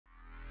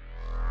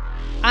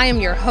I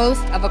am your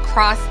host of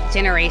Across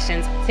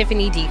Generations,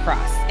 Tiffany D.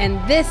 Cross, and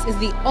this is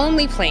the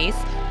only place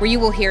where you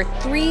will hear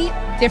three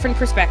different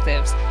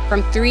perspectives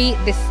from three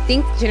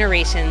distinct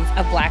generations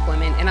of Black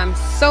women, and I'm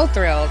so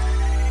thrilled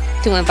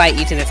to invite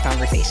you to this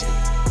conversation.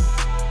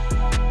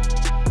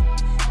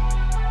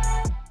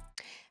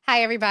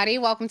 Hi, everybody.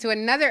 Welcome to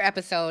another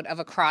episode of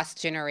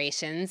Across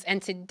Generations, and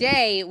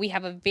today we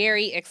have a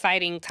very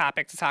exciting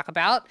topic to talk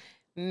about: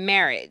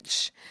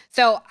 marriage.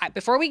 So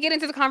before we get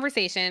into the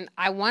conversation,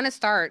 I want to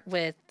start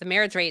with the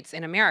marriage rates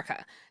in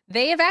America.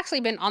 They have actually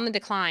been on the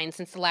decline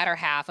since the latter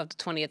half of the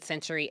 20th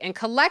century, and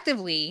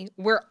collectively,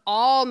 we're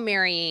all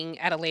marrying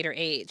at a later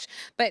age.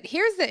 But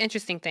here's the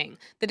interesting thing.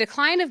 The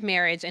decline of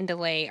marriage and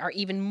delay are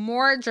even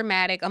more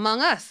dramatic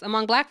among us,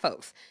 among Black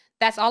folks.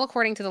 That's all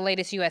according to the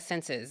latest U.S.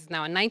 Census.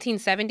 Now, in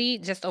 1970,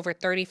 just over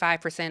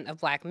 35%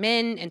 of Black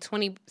men and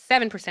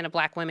 27% of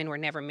Black women were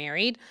never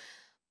married.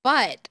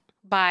 But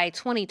by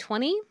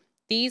 2020,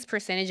 these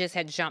percentages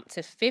had jumped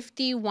to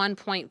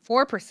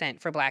 51.4%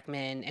 for Black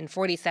men and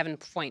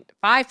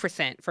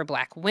 47.5% for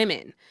Black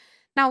women.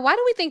 Now, why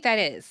do we think that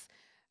is?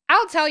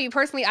 I'll tell you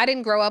personally, I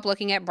didn't grow up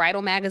looking at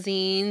bridal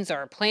magazines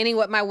or planning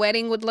what my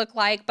wedding would look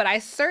like, but I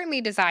certainly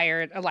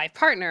desired a life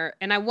partner.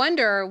 And I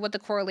wonder what the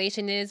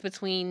correlation is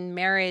between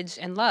marriage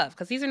and love,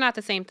 because these are not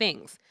the same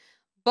things.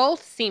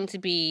 Both seem to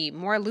be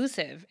more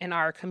elusive in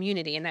our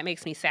community, and that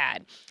makes me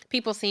sad.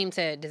 People seem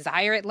to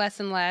desire it less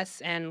and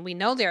less, and we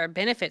know there are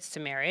benefits to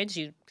marriage.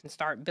 You can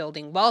start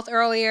building wealth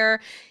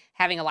earlier.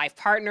 Having a life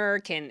partner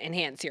can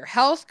enhance your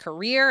health,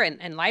 career, and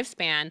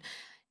lifespan.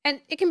 And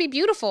it can be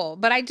beautiful,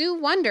 but I do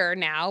wonder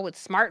now with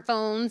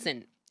smartphones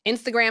and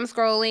Instagram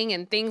scrolling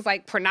and things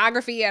like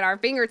pornography at our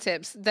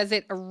fingertips, does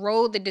it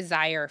erode the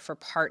desire for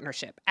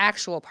partnership,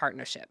 actual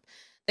partnership?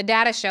 The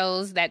data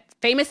shows that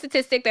famous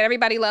statistic that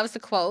everybody loves to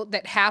quote,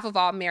 that half of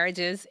all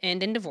marriages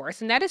end in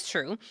divorce, and that is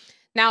true.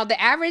 Now,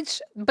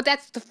 but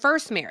that's the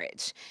first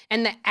marriage,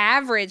 and the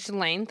average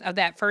length of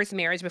that first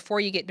marriage before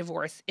you get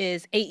divorced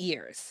is 8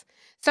 years.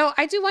 So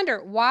I do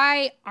wonder,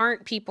 why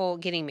aren't people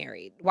getting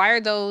married? Why are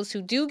those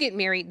who do get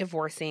married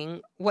divorcing?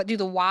 What do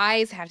the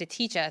wise have to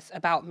teach us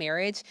about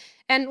marriage?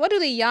 And what do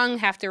the young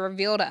have to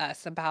reveal to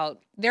us about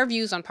their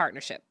views on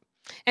partnership?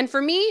 And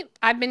for me,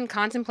 I've been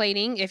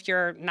contemplating, if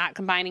you're not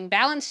combining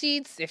balance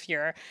sheets, if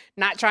you're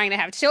not trying to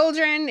have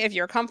children, if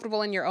you're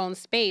comfortable in your own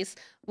space,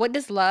 what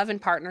does love and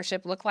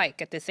partnership look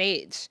like at this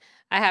age?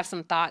 I have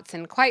some thoughts,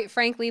 and quite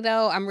frankly,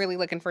 though, I'm really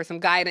looking for some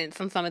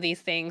guidance on some of these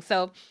things.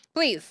 So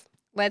please,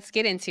 let's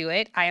get into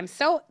it. I am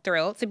so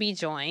thrilled to be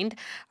joined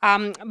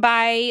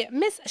by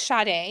Miss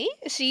Sade.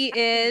 She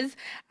is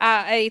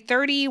a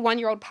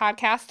 31-year-old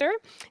podcaster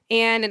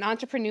and an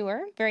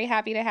entrepreneur. Very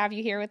happy to have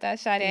you here with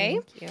us,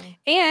 Sade. Thank you.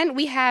 And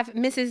we have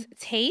Mrs.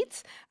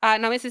 Tate. Now,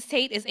 Mrs.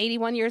 Tate is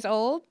 81 years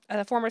old,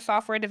 a former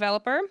software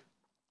developer,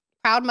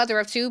 proud mother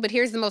of two, but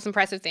here's the most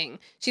impressive thing.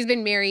 She's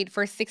been married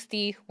for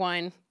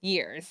 61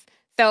 years.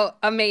 So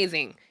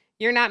amazing.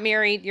 You're not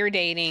married, you're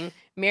dating,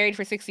 married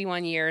for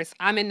 61 years.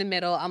 I'm in the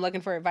middle. I'm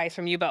looking for advice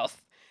from you both.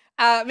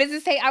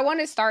 Mrs. Tate, I want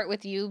to start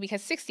with you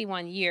because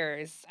 61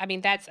 years, I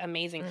mean, that's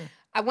amazing.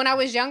 When I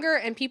was younger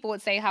and people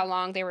would say how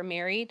long they were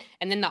married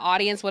and then the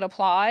audience would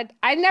applaud,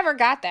 I never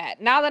got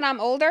that. Now that I'm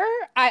older,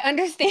 I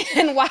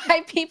understand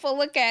why people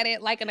look at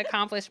it like an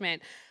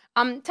accomplishment.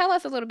 Tell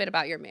us a little bit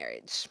about your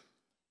marriage.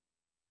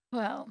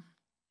 Well,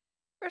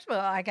 first of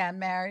all, I got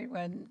married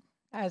when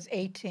I was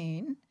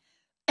 18,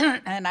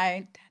 and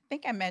I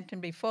think I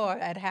mentioned before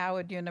at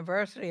Howard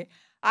University,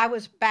 I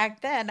was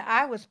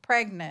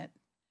pregnant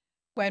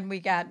when we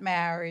got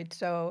married.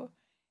 So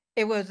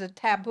it was a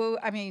taboo.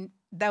 I mean,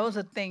 those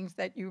are things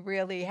that you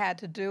really had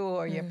to do,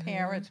 or your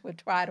parents would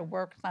try to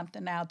work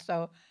something out.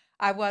 So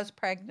I was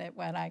pregnant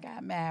when I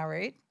got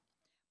married.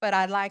 But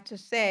I'd like to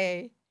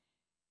say,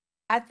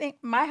 I think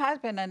my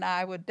husband and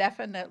I were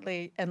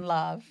definitely in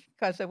love,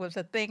 because it was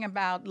a thing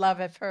about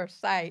love at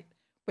first sight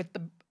with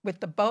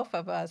the both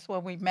of us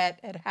when we met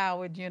at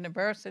Howard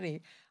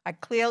University. I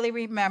clearly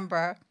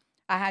remember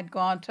I had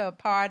gone to a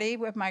party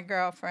with my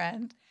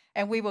girlfriend,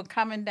 and we were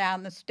coming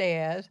down the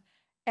stairs,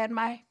 and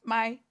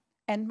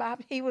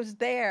he was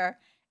there,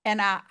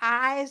 and our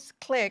eyes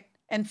clicked,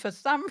 and for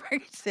some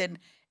reason,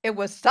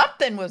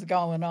 something was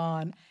going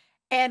on.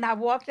 And I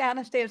walked down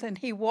the stairs, and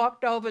he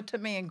walked over to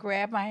me and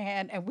grabbed my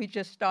hand, and we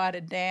just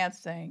started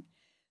dancing.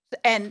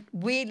 And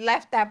we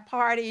left that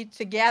party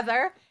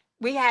together.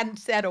 We hadn't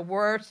said a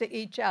word to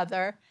each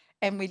other,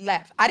 and we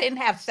left. I didn't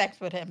have sex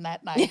with him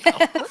that night.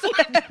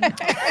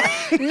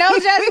 No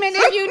judgment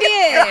if you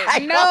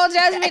did. No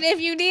judgment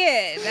if you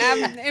did.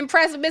 I'm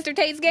impressed with Mr.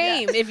 Tate's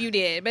game if you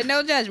did, but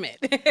no judgment.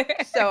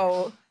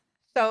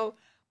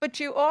 But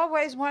you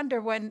always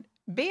wonder, when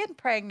being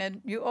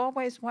pregnant, you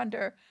always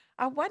wonder,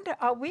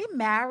 are we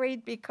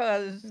married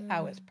because I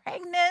was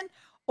pregnant,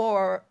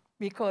 or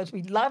because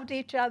we loved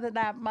each other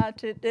that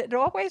much? It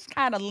always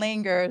kind of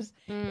lingers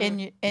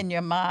in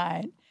your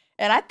mind.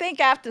 And I think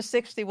after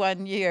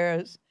 61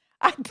 years,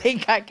 I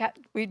think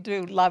we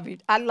do love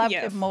each. I love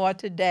him more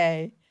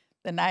today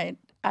than I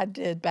I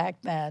did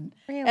back then.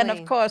 Really? And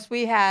of course,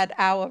 we had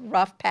our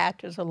rough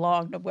patches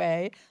along the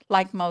way,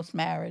 like most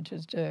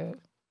marriages do.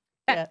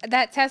 Yeah.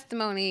 That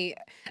testimony,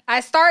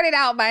 I started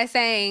out by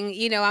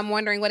saying, I'm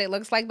wondering what it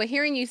looks like, but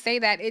hearing you say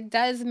that, it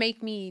does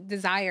make me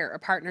desire a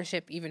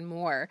partnership even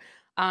more.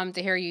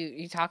 To hear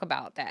you talk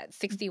about that,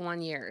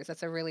 61 years,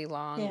 that's a really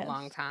long,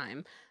 long Yes.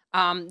 time.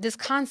 This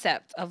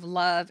concept of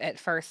love at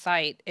first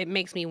sight, it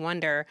makes me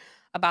wonder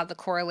about the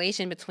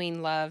correlation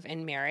between love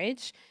and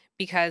marriage,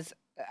 because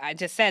I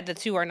just said the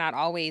two are not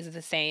always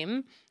the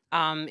same.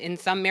 In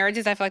some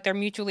marriages, I feel like they're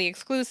mutually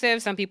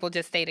exclusive. Some people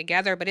just stay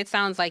together, but it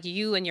sounds like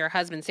you and your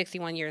husband,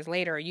 61 years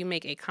later, you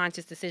make a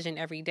conscious decision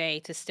every day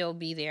to still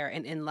be there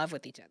and in love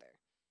with each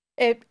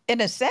other.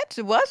 In a sense,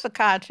 it was a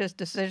conscious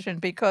decision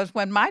because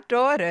when my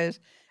daughters,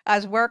 I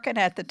was working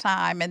at the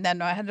time, and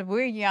then we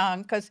were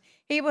young because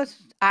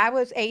I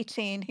was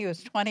 18, he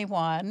was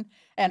 21,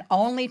 an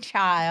only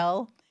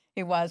child.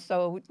 He was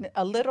so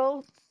a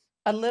little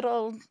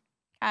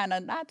kind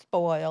of not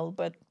spoiled,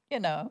 but you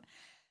know.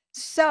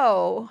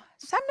 So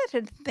some of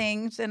the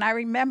things, and I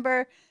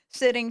remember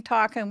sitting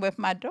talking with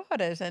my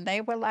daughters, and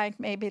they were like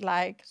maybe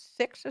like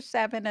 6 or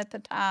 7 at the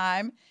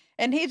time,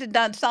 and he'd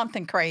done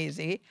something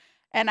crazy,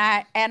 and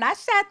I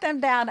sat them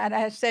down and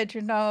I said,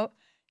 Janine,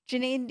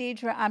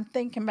 Deidre, I'm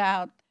thinking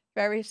about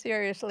very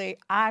seriously.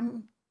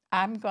 I'm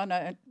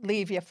gonna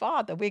leave your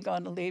father. We're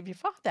gonna leave your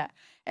father,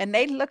 and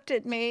they looked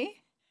at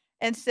me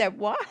and said,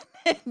 "What?"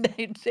 And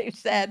they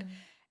said,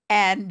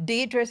 and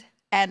Deidre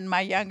and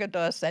my younger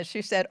daughter said,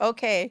 she said,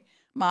 okay,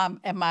 Mom.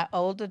 And my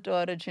older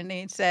daughter,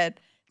 Janine, said,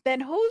 then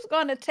who's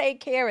going to take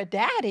care of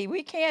Daddy?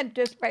 We can't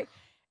just break.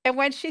 And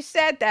when she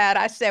said that,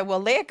 I said, well,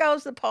 there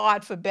goes the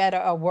part for better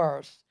or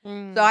worse.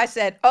 So I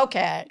said,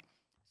 okay.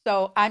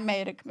 So I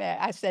made a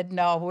commitment. I said,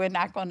 no, we're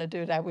not going to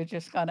do that. We're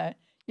just going to,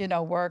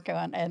 work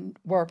on and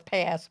work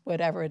past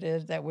whatever it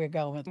is that we're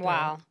going through.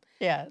 Wow.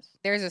 Yes.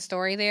 There's a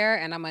story there,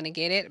 and I'm going to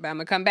get it, but I'm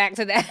going to come back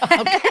to that.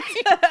 Okay.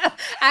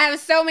 I have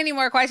so many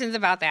more questions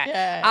about that.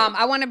 Yes.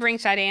 I want to bring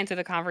Sade into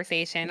the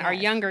conversation, our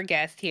Yes. younger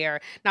guest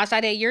here. Now,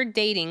 Sade, you're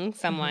dating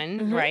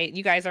someone, right?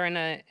 You guys are in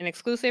an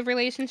exclusive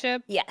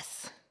relationship?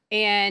 Yes.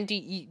 And do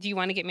you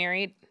want to get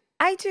married?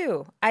 I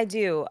do.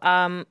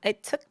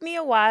 It took me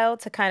a while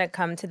to kind of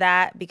come to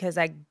that because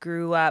I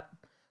grew up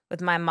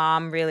with my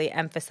mom really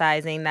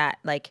emphasizing that,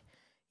 like,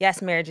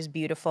 yes, marriage is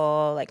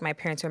beautiful. Like, my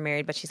parents were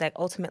married, but she's like,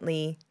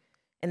 ultimately,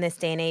 in this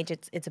day and age,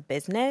 it's a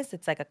business.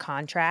 It's like a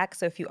contract.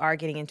 So if you are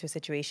getting into a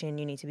situation,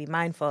 you need to be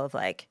mindful of,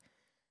 like,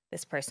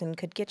 this person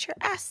could get your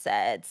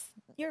assets,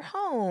 your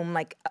home,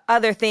 like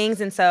other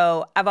things. And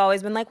so I've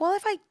always been like, well,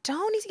 if I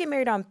don't need to get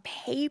married on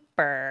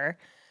paper,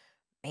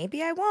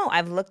 maybe I won't.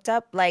 I've looked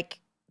up like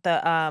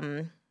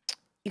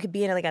you could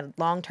be in like a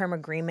long-term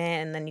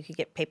agreement and then you could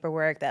get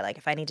paperwork that like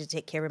if I need to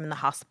take care of him in the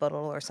hospital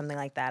or something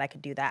like that, I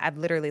could do that. I've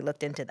literally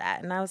looked into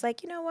that. And I was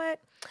like, you know what?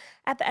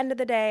 At the end of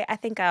the day, I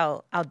think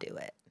I'll do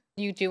it.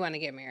 You do want to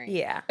get married.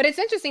 Yeah. But it's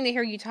interesting to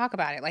hear you talk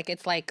about it. Like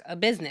it's like a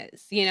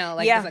business,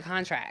 like Yeah. it's a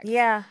contract.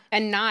 Yeah.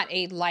 And not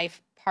a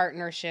life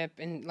partnership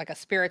and like a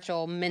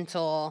spiritual,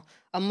 mental,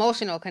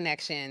 emotional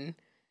connection.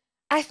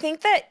 I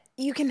think that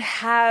you can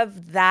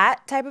have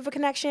that type of a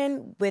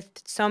connection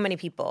with so many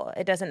people.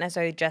 It doesn't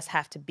necessarily just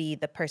have to be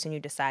the person you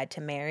decide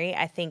to marry.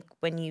 I think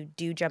when you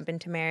do jump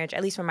into marriage,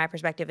 at least from my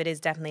perspective, it is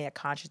definitely a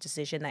conscious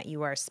decision that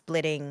you are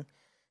splitting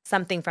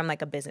something from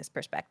like a business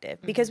perspective.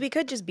 Because we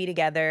could just be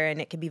together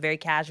and it could be very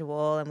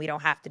casual and we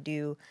don't have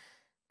to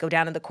go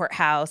down to the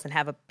courthouse and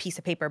have a piece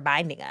of paper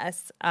binding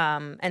us.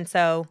 And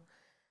so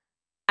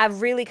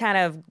I've really kind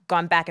of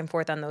gone back and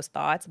forth on those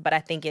thoughts, but I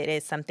think it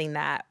is something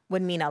that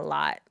would mean a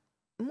lot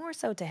more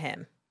so to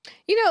him.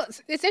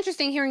 It's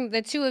interesting hearing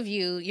the two of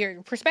you,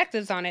 your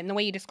perspectives on it, and the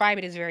way you describe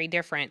it is very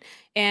different.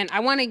 And I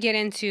want to get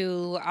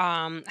into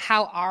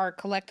how our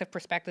collective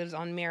perspectives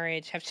on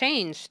marriage have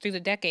changed through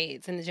the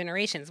decades and the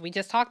generations. We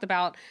just talked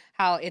about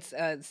how it's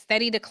a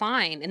steady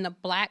decline in the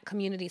Black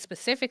community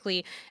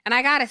specifically. And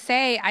I got to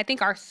say, I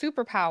think our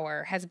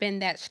superpower has been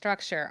that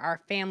structure,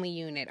 our family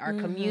unit, our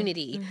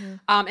community.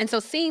 And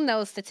so seeing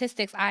those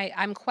statistics,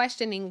 I'm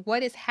questioning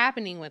what is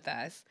happening with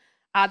us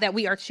that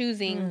we are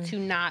choosing to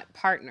not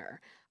partner.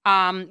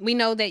 We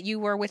know that you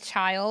were with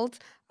child,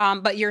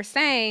 but you're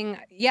saying,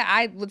 yeah,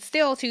 I would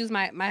still choose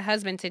my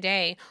husband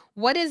today.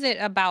 What is it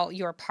about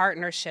your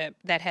partnership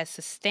that has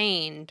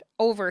sustained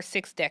over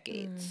 6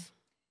 decades?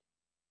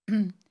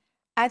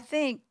 I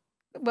think,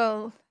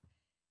 well,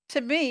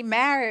 to me,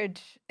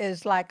 marriage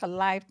is like a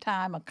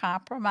lifetime of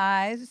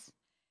compromise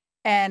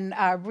and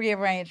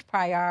rearrange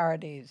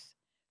priorities.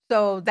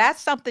 So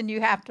that's something you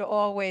have to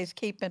always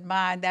keep in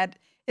mind, that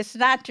it's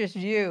not just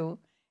you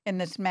in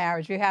this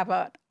marriage. You have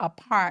a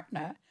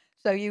partner.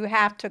 So you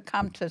have to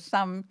come to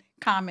some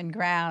common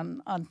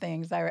ground on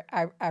things.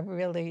 I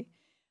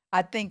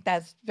think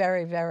that's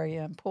very, very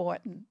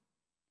important.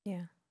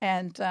 Yeah.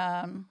 And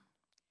I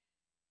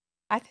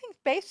think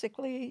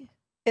basically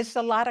it's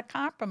a lot of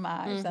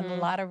compromise and a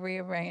lot of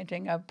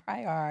rearranging of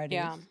priorities.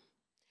 Yeah.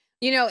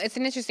 You know, it's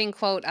an interesting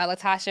quote.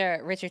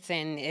 Latasha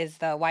Richardson is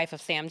the wife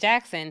of Sam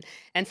Jackson,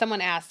 and someone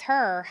asked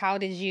her, "How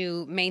did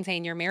you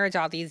maintain your marriage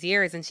all these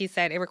years?" And she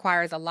said, "It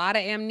requires a lot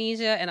of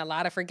amnesia and a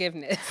lot of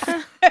forgiveness."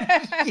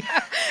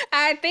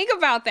 I think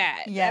about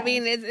that. Yeah. I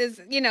mean, it's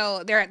you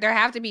know, there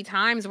have to be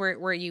times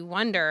where you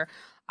wonder.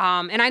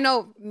 And I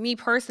know me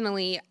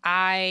personally,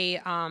 I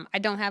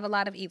don't have a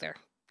lot of either.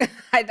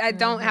 I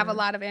don't have a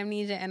lot of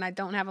amnesia and I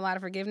don't have a lot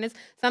of forgiveness.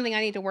 Something I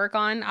need to work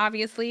on,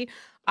 obviously.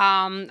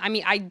 I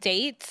mean, I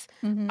date.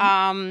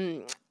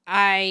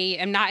 I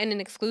am not in an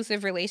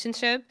exclusive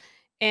relationship,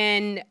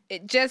 and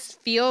it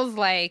just feels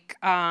like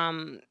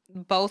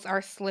both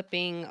are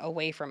slipping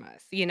away from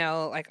us. You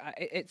know, like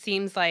it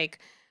seems like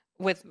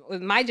with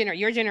my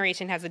your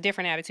generation has a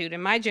different attitude,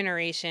 and my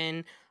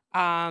generation,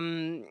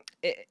 sometimes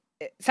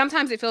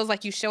it feels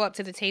like you show up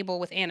to the table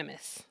with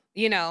animus.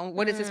 You know,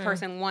 what does this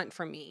person want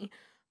from me?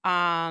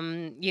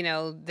 You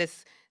know,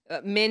 this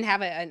men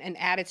have an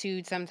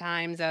attitude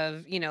sometimes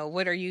of, you know,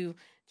 what are you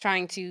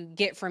trying to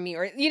get from me?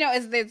 Or, you know,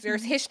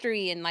 there's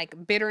history and like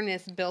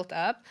bitterness built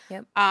up.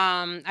 Yep.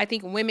 I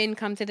think women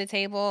come to the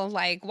table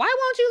like, why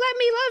won't you let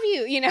me love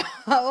you? You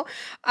know?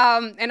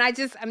 And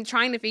I'm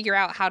trying to figure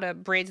out how to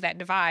bridge that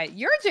divide.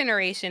 Your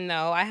generation,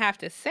 though, I have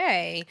to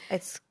say,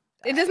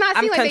 it does not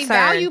seem like they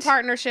value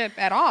partnership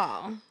at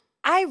all.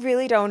 I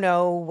really don't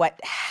know what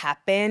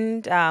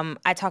happened.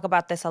 I talk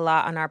about this a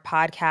lot on our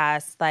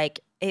podcast.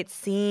 Like, it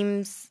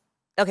seems,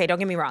 okay, don't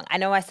get me wrong. I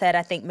know I said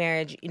I think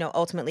marriage, you know,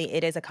 ultimately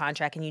it is a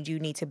contract and you do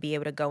need to be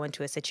able to go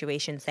into a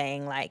situation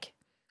saying like,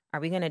 are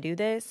we going to do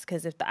this?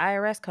 Because if the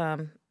IRS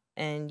come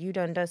and you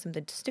done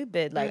something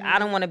stupid, like I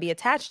don't want to be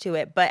attached to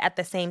it. But at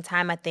the same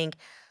time, I think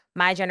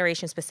my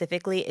generation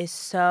specifically is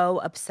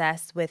so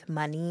obsessed with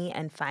money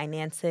and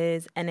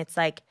finances. And it's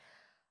like,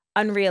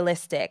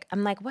 unrealistic.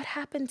 I'm like, what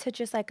happened to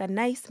just like a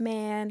nice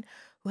man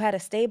who had a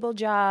stable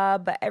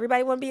job, but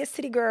everybody want to be a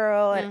city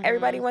girl and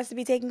everybody wants to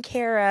be taken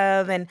care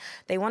of and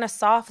they want a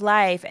soft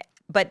life,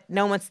 but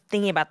no one's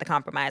thinking about the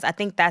compromise. I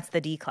think that's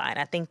the decline.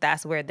 I think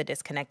that's where the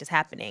disconnect is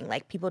happening.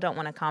 Like, people don't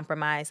want to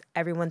compromise.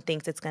 Everyone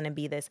thinks it's going to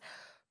be this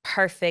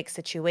perfect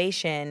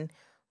situation,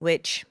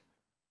 which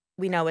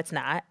we know it's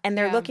not. And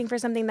they're looking for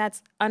something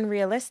that's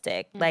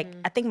unrealistic. Like,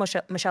 I think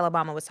Michelle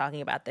Obama was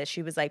talking about this.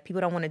 She was like, people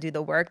don't want to do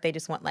the work. They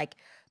just want like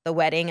the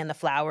wedding and the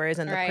flowers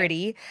and the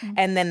pretty,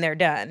 and then they're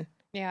done.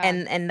 Yeah.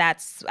 And I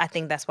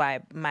think that's why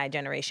my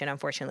generation,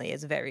 unfortunately,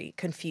 is very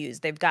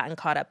confused. They've gotten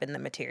caught up in the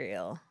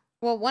material.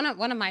 Well, one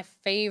of my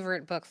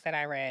favorite books that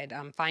I read,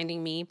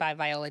 Finding Me by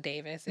Viola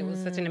Davis. It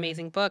was such an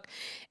amazing book.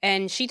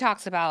 And she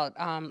talks about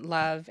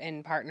love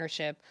and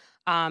partnership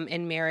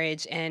in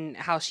marriage and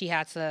how she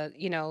had to,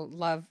 you know,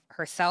 love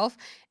herself.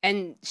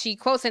 And she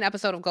quotes an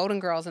episode of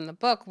Golden Girls in the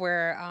book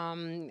where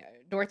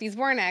Dorothy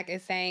Zbornak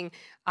is saying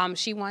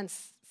she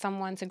wants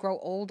someone to grow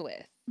old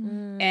with.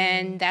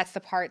 And that's the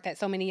part that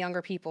so many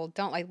younger people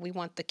don't like. We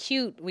want the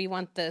cute, we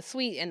want the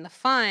sweet and the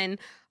fun.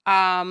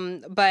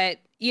 But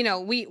you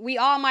know, we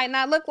all might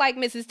not look like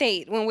Mrs.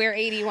 Tate when we're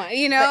 81,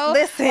 you know?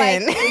 But listen.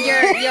 Like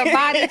your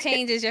body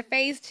changes, your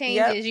face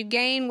changes, you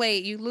gain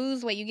weight, you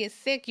lose weight, you get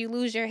sick, you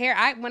lose your hair.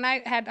 When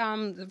I had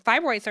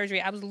fibroid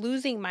surgery, I was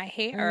losing my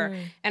hair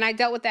and I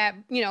dealt with that,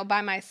 you know,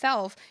 by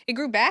myself. It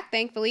grew back,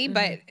 thankfully,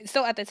 but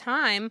still at the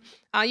time,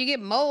 you get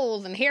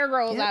moles and hair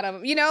grows out of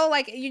them, you know,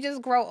 like you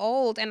just grow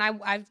old. And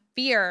I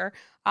fear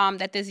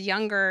that this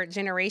younger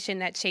generation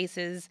that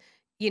chases,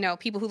 you know,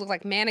 people who look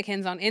like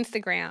mannequins on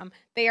Instagram,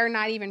 they are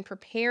not even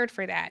prepared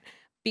for that.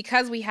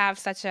 Because we have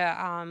such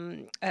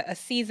a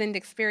seasoned,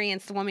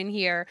 experienced woman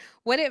here,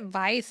 what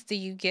advice do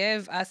you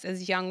give us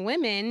as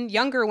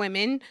younger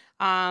women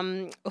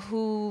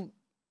who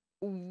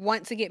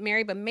want to get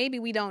married, but maybe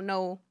we don't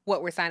know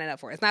what we're signing up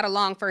for? It's not a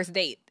long first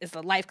date. It's a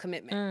life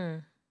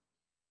commitment.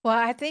 Well,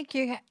 I think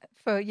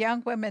for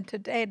young women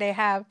today, they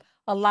have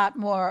a lot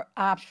more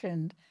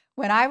options.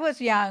 When I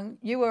was young,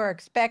 you were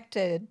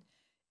expected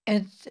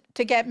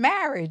to get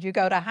married. You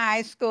go to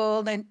high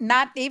school and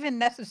not even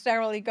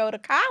necessarily go to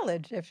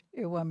college if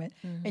you're a woman.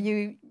 And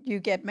you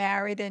get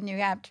married and you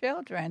have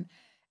children.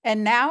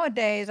 And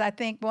nowadays, I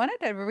think one of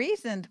the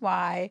reasons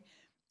why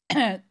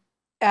that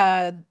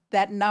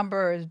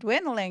number is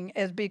dwindling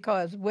is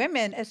because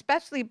women,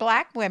 especially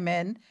Black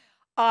women,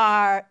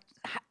 are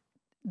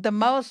the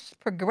most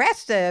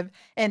progressive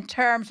in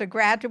terms of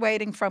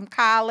graduating from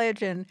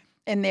college and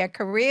in their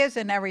careers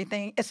and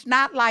everything. It's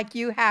not like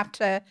you have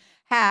to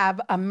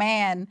have a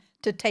man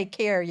to take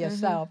care of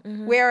yourself.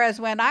 Whereas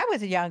when I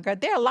was younger,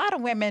 there are a lot of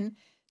women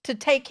to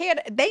take care.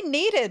 They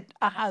needed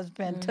a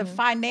husband to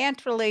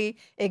financially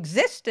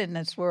exist in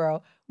this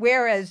world.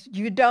 Whereas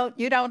you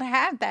don't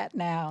have that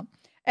now.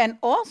 And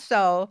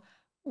also,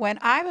 when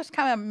I was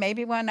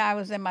maybe when I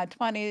was in my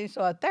 20s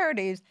or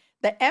 30s,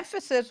 the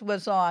emphasis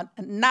was on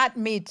not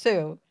me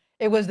too.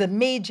 It was the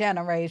me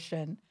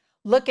generation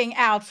looking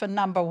out for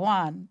number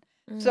one.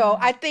 So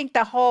I think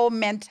the whole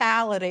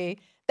mentality,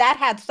 that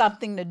had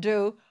something to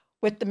do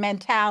with the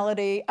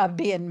mentality of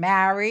being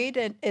married,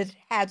 and it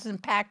has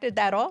impacted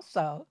that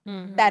also.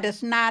 That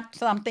is not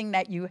something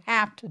that you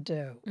have to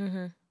do.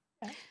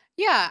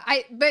 Yeah,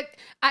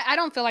 I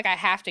don't feel like I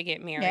have to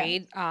get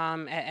married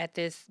at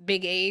this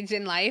big age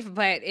in life,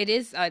 but it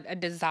is a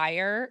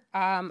desire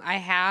I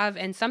have,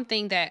 and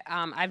something that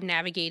I've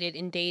navigated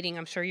in dating.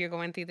 I'm sure you're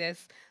going through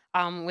this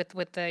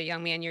with the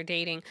young man you're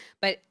dating,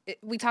 but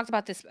we talked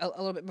about this a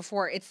little bit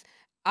before. It's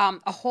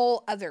a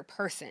whole other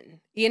person,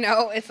 you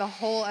know, it's a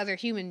whole other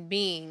human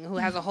being who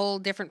has a whole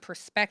different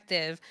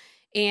perspective.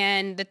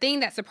 And the thing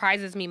that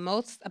surprises me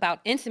most about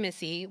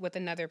intimacy with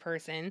another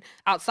person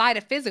outside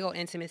of physical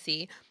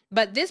intimacy,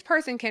 but this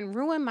person can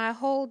ruin my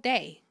whole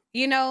day,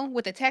 you know,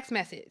 with a text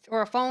message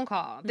or a phone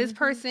call. This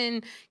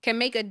person can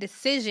make a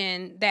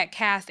decision that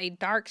casts a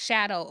dark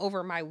shadow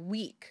over my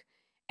week.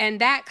 And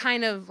that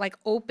kind of like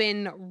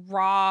open,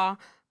 raw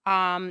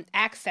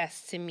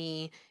access to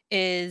me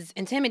is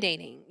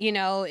intimidating. You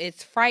know,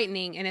 it's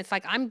frightening. And it's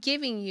like, I'm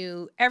giving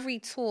you every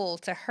tool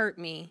to hurt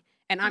me,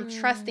 and I'm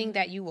trusting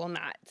that you will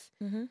not.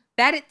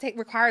 That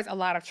requires a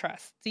lot of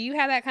trust. Do you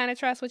have that kind of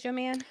trust with your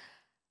man?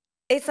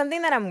 It's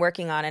something that I'm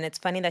working on, and it's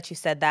funny that you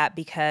said that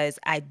because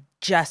I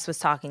just was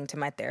talking to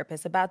my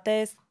therapist about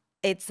this.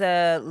 It's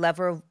a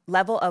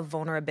level of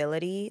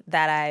vulnerability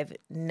that I've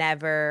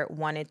never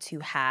wanted to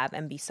have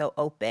and be so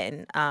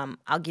open.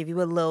 I'll give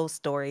you a little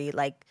story.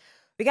 Like,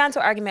 we got into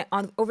an argument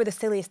over the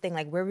silliest thing,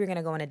 like where we were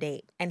gonna go on a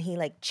date, and he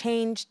like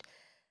changed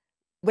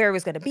where it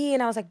was going to be.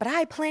 And I was like, but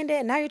I planned it.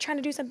 And now you're trying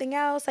to do something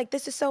else. Like,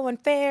 this is so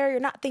unfair.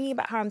 You're not thinking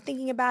about how I'm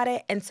thinking about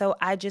it. And so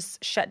I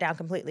just shut down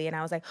completely. And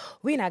I was like,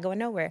 we're not going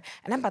nowhere.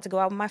 And I'm about to go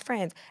out with my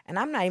friends. And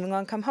I'm not even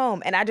going to come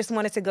home. And I just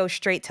wanted to go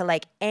straight to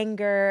like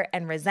anger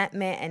and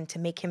resentment and to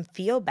make him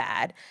feel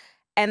bad.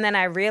 And then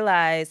I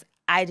realized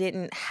I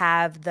didn't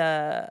have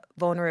the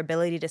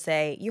vulnerability to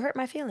say, you hurt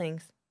my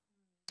feelings.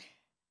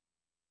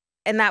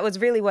 And that was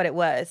really what it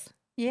was.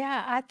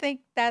 Yeah, I think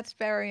that's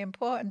very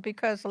important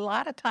because a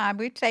lot of time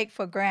we take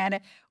for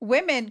granted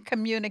women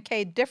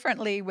communicate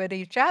differently with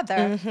each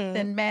other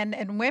than men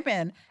and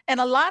women. And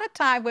a lot of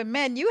time with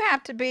men, you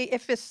have to be,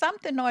 if it's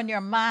something on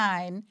your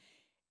mind,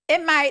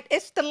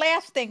 it's the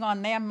last thing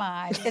on their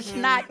mind. It's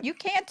not, you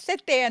can't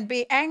sit there and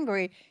be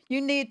angry.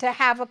 You need to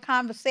have a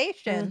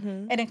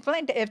conversation and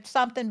explain if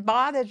something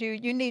bothers you,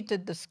 you need to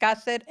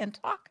discuss it and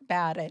talk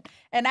about it.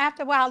 And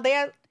after a while,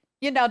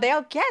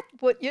 they'll get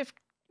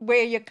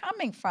where you're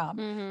coming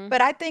from.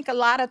 But I think a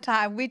lot of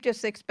time we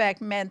just expect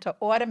men to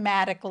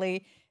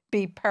automatically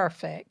be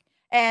perfect.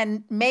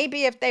 And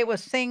maybe if they were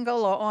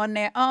single or on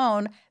their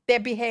own, their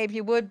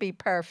behavior would be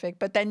perfect.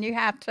 But then you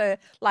have to,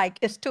 like,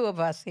 it's two of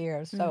us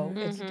here, so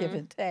it's give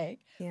and take.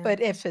 Yeah. But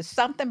if it's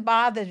something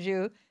bothers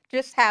you,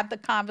 just have the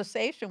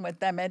conversation with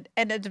them. And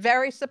it's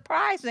very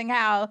surprising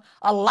how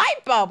a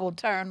light bulb will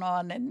turn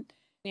on and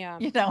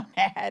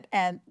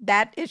and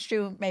that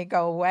issue may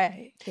go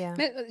away. Yeah.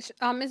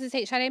 Mrs.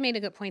 Tate, Sade made a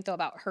good point, though,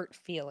 about hurt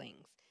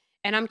feelings.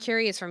 And I'm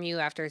curious from you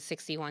after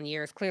 61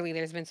 years, clearly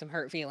there's been some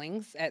hurt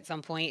feelings at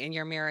some point in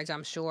your marriage,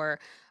 I'm sure.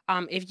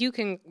 If you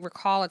can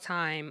recall a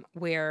time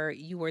where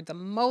you were the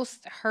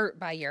most hurt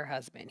by your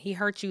husband, he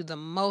hurt you the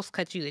most,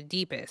 cut you the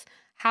deepest.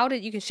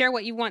 You can share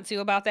what you want to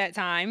about that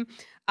time,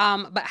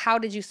 but how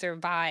did you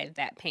survive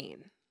that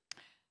pain?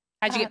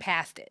 How'd you get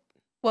past it?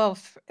 Well,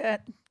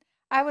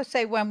 I would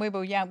say when we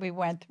were young, we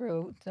went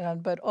through,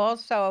 but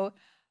also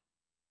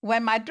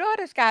when my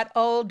daughters got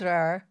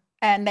older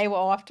and they were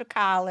off to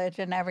college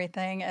and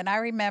everything, and I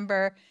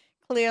remember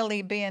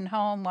clearly being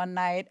home one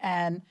night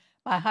and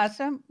my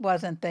husband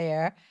wasn't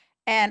there,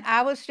 and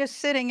I was just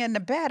sitting in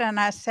the bed and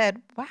I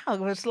said, wow, it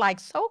was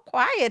like so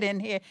quiet in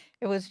here.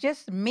 It was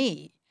just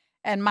me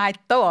and my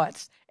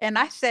thoughts. And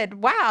I said,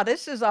 wow,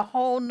 this is a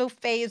whole new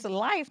phase of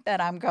life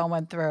that I'm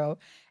going through.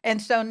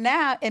 And so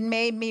now it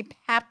made me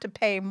have to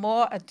pay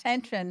more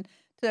attention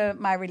to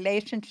my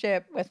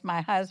relationship with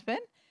my husband,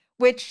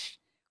 which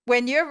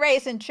when you're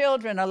raising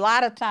children, a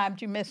lot of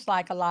times you miss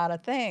like a lot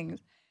of things.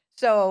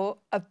 So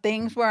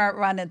things weren't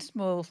running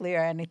smoothly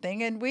or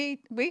anything. And we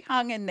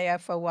hung in there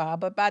for a while.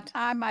 But by the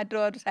time my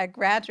daughters had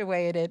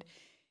graduated,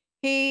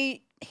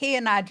 he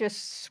and I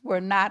just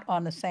were not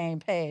on the same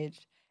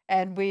page.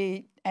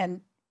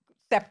 And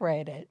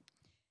separated.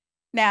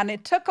 Now, and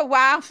it took a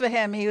while for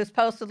him. He was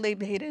supposed to leave,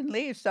 but he didn't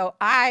leave. So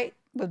I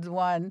was the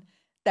one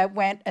that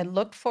went and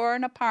looked for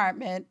an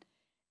apartment,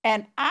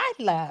 and I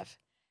left.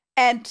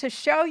 And to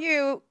show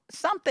you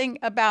something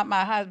about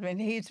my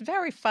husband, he's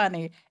very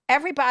funny.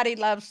 Everybody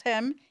loves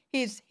him.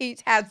 He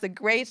has a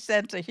great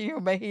sense of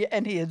humor,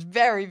 and he is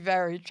very,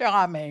 very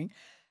charming.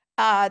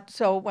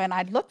 So when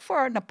I looked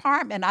for an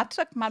apartment, I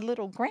took my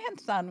little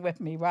grandson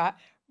with me,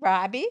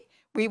 Robbie.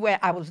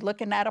 I was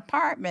looking at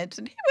apartments,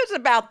 and he was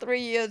about 3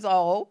 years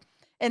old.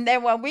 And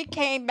then when we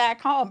came back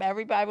home,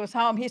 everybody was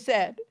home. He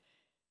said,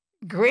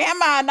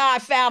 Grandma and I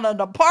found an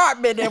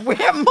apartment and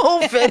we're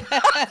moving.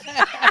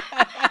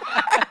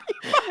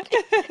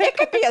 It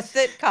could be a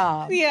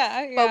sitcom.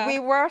 Yeah. But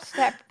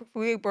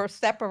we were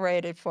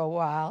separated for a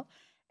while.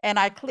 And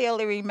I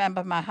clearly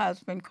remember my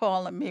husband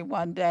calling me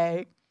one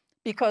day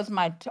because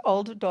my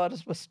older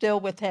daughters were still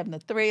with him.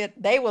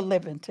 They were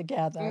living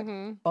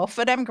together. Both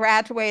of them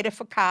graduated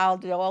for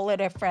college. All of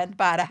their friends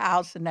bought a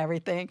house and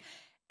everything.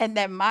 And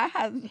then my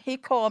husband, he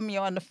called me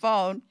on the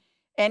phone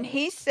and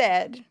he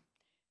said,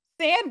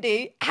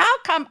 Sandy, how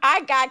come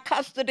I got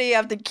custody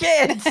of the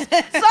kids? So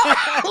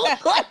I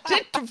looked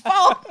at the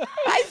phone.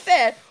 I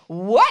said,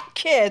 what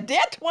kid? They're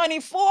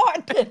 24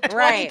 and 23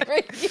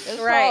 Right. years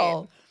Right.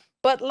 old.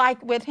 But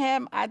like with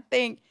him, I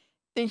think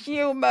the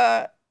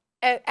humor,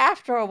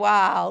 after a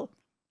while,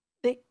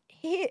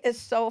 he is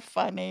so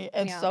funny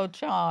and Yeah. so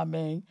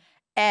charming.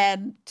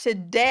 And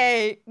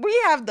today we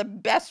have the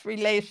best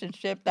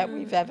relationship that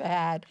we've ever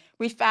had.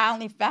 We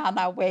finally found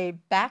our way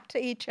back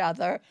to each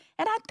other.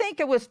 And I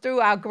think it was through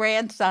our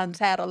grandsons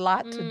had a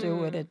lot to do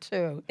with it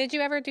too. Did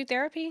you ever do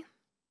therapy?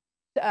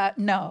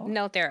 No.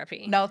 No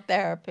therapy. No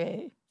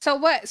therapy.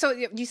 So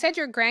you said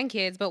your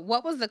grandkids, but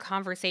what was the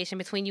conversation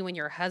between you and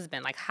your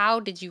husband? Like, how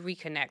did you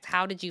reconnect?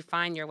 How did you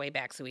find your way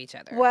back to each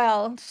other?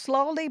 Well,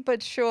 slowly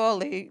but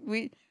surely,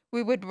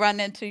 we would run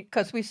into,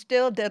 because we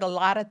still did a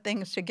lot of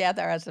things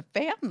together as a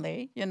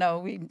family. You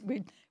know,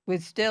 we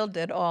still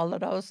did all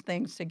of those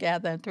things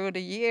together. And through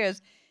the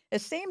years,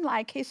 it seemed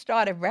like he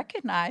started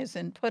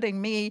recognizing,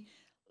 putting me,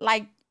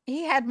 like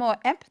he had more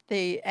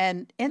empathy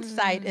and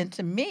insight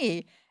into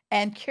me,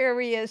 and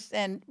curious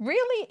and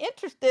really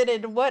interested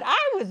in what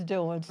I was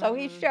doing. So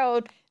he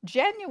showed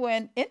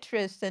genuine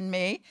interest in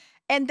me.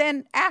 And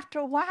then after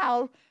a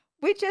while,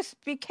 we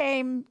just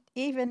became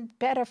even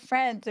better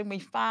friends. And we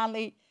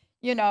finally,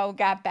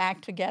 got back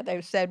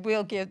together, said,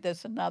 we'll give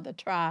this another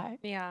try.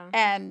 Yeah.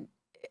 And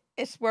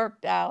it's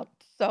worked out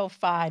so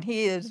fine.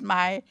 He is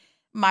my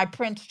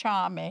Prince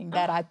Charming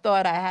that I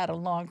thought I had a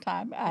long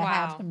time. I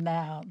have him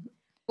now.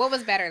 What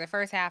was better, the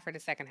first half or the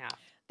second half?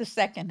 The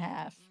second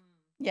half.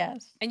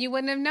 Yes. And you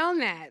wouldn't have known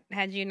that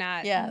had you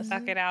not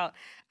stuck it out.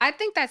 I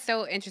think that's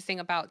so interesting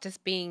about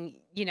just being,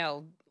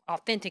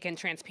 authentic and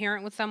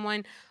transparent with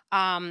someone.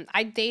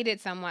 I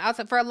dated someone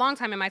also for a long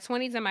time in my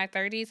 20s and my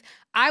 30s.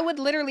 I would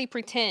literally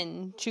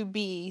pretend to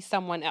be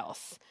someone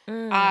else.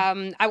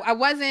 I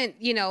wasn't,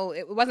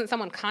 it wasn't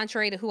someone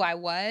contrary to who I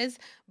was,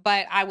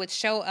 but I would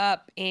show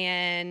up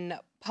and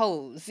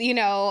pose.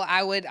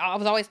 I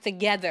was always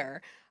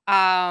together.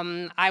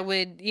 I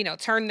would,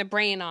 turn the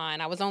brain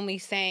on. I was only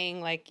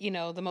saying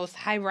the most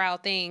highbrow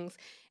things.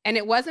 And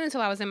it wasn't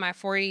until I was in my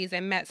 40s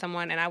and met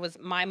someone and I was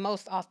my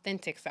most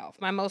authentic self,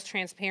 my most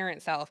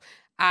transparent self.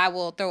 I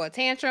will throw a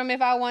tantrum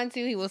if I want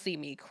to. He will see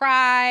me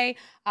cry,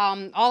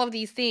 all of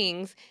these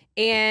things.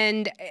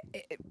 And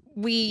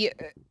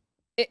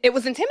it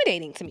was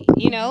intimidating to me.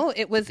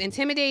 It was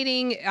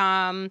intimidating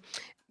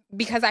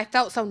because I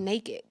felt so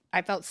naked.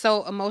 I felt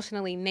so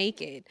emotionally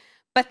naked.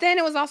 But then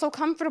it was also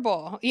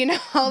comfortable,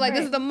 like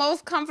this is the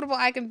most comfortable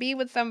I can be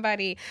with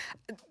somebody.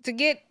 To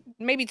get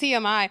maybe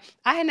TMI,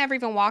 I had never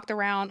even walked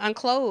around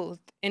unclothed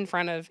in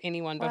front of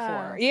anyone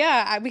before.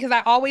 Yeah, because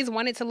I always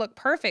wanted to look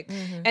perfect.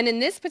 And in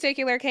this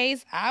particular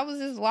case, I was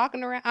just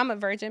walking around. I'm a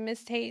virgin,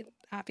 Miss Tate,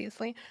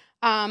 obviously.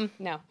 No,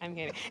 I'm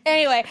kidding.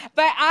 Anyway,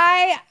 but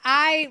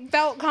I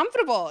felt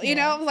comfortable,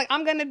 I was like,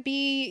 I'm going to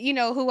be,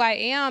 who I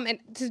am. And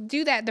to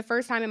do that the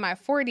first time in my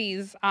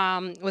 40s,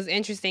 was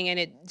interesting. And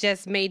it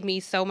just made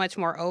me so much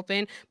more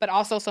open, but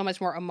also so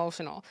much more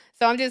emotional.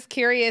 So I'm just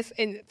curious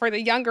for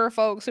the younger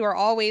folks who are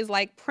always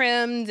like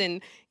primed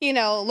and,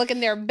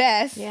 looking their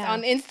best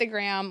on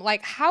Instagram,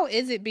 like how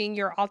is it being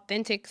your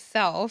authentic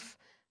self,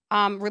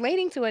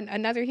 relating to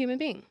another human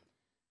being?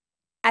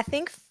 I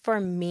think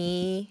for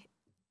me,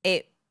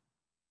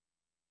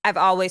 I've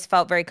always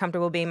felt very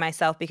comfortable being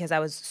myself because I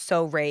was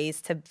so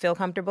raised to feel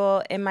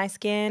comfortable in my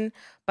skin.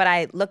 But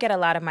I look at a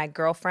lot of my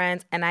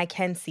girlfriends and I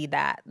can see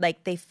that.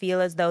 Like they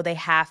feel as though they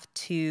have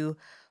to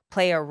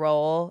play a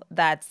role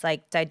that's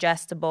like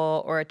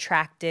digestible or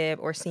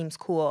attractive or seems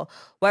cool.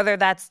 Whether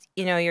that's,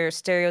 your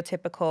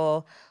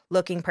stereotypical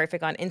looking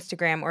perfect on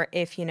Instagram or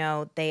if,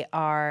 they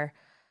are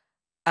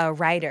a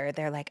writer,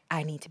 they're like,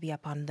 I need to be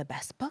up on the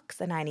best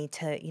books and I need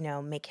to,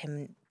 make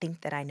him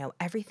think that I know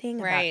everything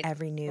about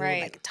every new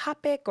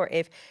topic. Or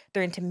if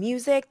they're into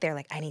music, they're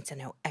like, I need to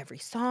know every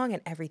song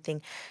and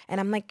everything. And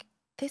I'm like,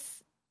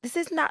 this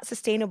is not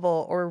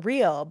sustainable or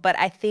real. But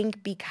I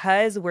think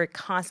because we're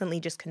constantly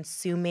just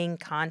consuming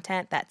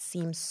content that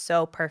seems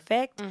so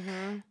perfect,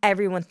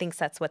 everyone thinks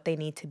that's what they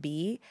need to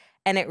be.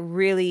 And it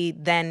really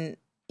then,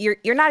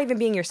 you're not even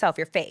being yourself,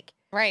 you're fake.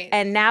 Right.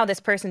 And now this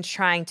person's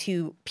trying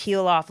to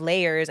peel off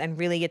layers and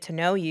really get to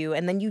know you.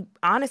 And then you,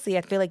 honestly,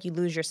 I feel like you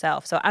lose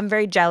yourself. So I'm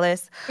very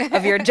jealous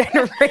of your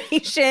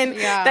generation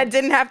that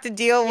didn't have to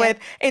deal with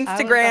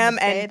Instagram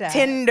and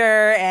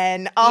Tinder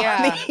and all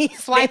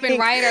these swiping things.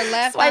 right or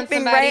left.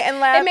 Swiping right and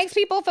left. It makes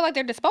people feel like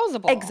they're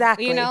disposable.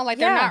 Exactly. Like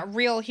they're not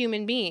real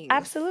human beings.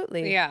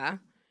 Absolutely. Yeah.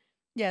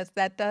 Yes,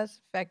 that does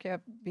affect your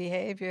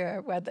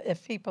behavior, whether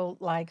if people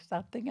like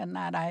something or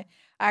not.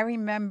 I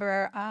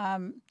remember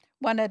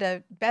one of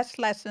the best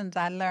lessons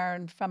I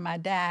learned from my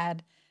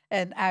dad,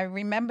 and I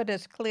remember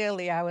this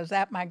clearly. I was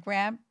at my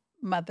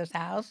grandmother's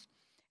house,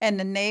 and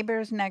the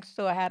neighbors next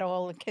door had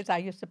all the kids. I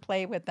used to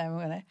play with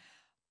them.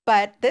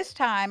 But this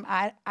time,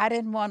 I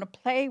didn't want to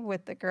play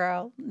with the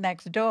girl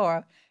next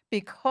door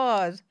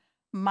because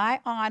my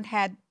aunt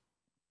had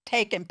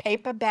taking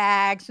paper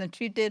bags, and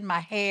she did my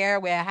hair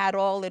where I had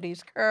all of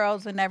these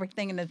curls and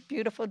everything in this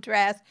beautiful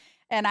dress.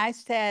 And I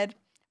said,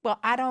 well,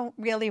 I don't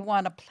really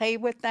want to play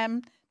with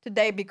them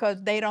today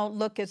because they don't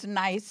look as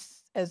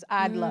nice as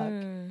I'd look.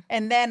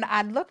 And then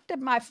I looked at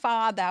my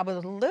father. I was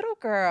a little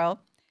girl,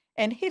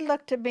 and he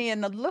looked at me,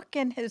 and the look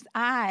in his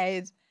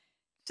eyes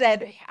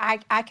said,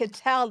 I could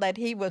tell that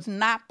he was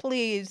not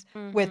pleased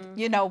with,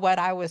 what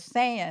I was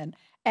saying.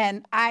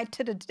 And I,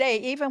 to the day,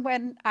 even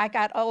when I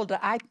got older,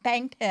 I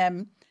thanked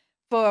him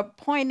for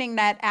pointing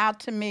that out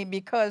to me,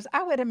 because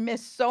I would have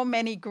missed so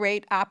many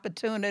great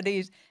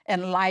opportunities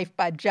in life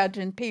by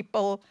judging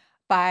people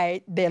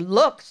by their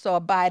looks or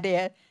by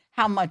their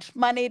how much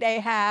money they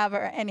have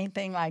or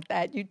anything like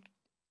that.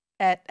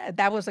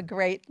 That was a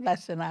great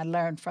lesson I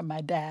learned from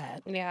my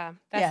dad. Yeah,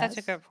 that's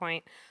such a good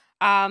point.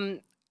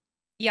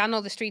 Y'all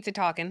know the streets are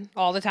talking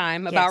all the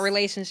time about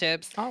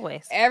relationships.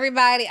 Always. Every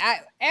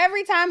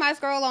time I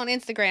scroll on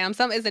Instagram,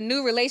 some is a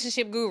new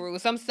relationship guru,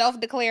 some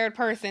self-declared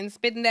person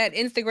spitting that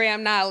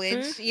Instagram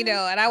knowledge,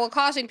 and I will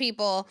caution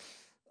people,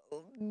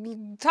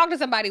 talk to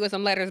somebody with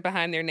some letters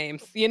behind their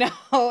names,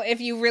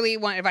 if you really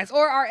want advice,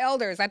 or our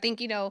elders. I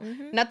think,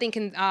 nothing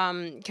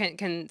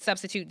can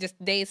substitute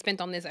just days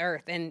spent on this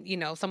earth, and,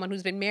 someone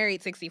who's been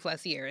married 60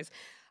 plus years.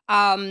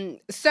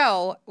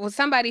 So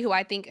somebody who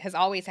I think has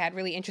always had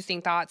really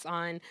interesting thoughts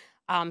on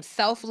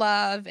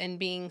self-love and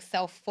being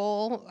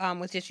self-full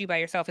with just you by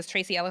yourself is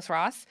Tracee Ellis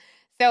Ross.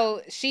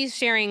 So she's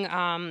sharing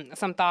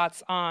some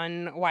thoughts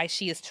on why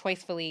she is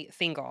choicefully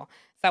single.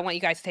 So I want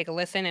you guys to take a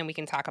listen, and we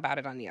can talk about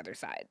it on the other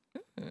side.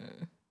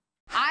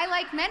 I,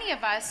 like many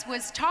of us,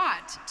 was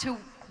taught to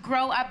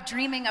grow up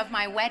dreaming of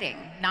my wedding,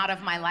 not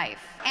of my life.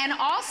 And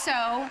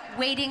also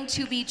waiting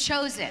to be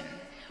chosen.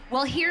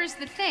 Well, here's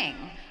the thing.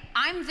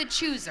 I'm the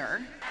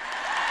chooser,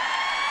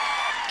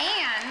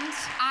 and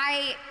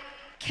I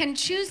can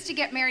choose to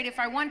get married if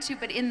I want to,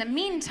 but in the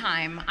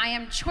meantime, I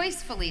am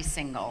choicefully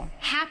single,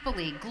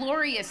 happily,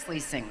 gloriously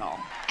single.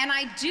 And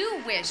I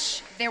do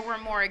wish there were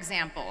more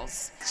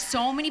examples.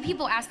 So many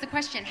people ask the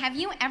question, have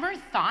you ever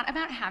thought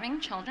about having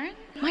children?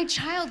 My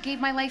child gave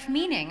my life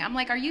meaning. I'm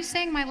like, are you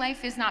saying my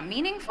life is not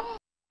meaningful?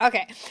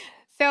 Okay,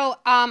 so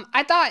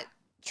I thought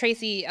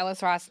Tracee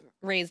Ellis Ross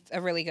raised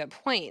a really good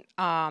point,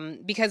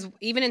 because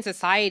even in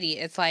society,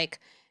 it's like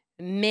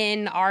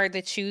men are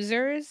the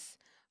choosers.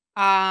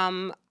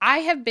 I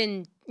have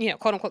been,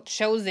 quote unquote,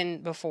 chosen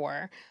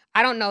before.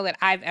 I don't know that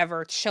I've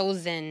ever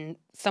chosen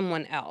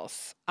someone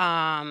else.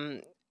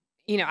 I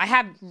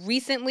have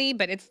recently,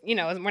 but it's, we're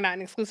not in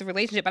an exclusive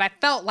relationship, but I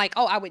felt like,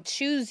 I would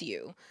choose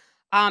you.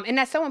 And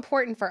that's so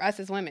important for us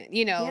as women,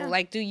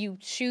 like, do you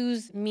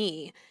choose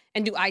me?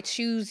 And do I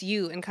choose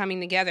you in coming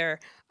together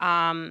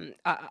under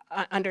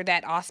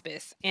that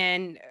auspice?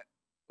 And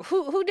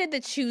who did the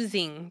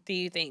choosing, do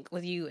you think,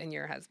 with you and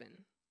your husband?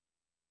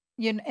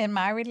 In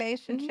my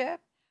relationship,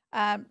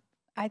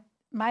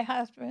 my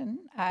husband,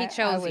 he chose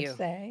I would you.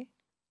 Say.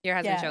 Your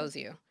husband chose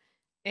you.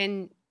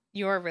 In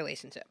your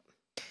relationship.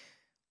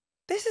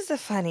 This is a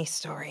funny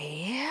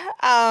story.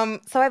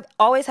 So I've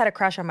always had a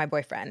crush on my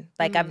boyfriend.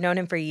 Like, I've known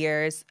him for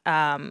years,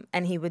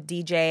 and he would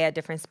DJ at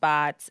different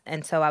spots.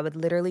 And so I would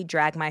literally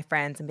drag my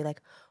friends and be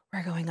like,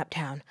 we're going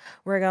uptown.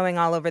 We're going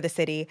all over the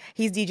city.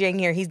 He's DJing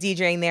here. He's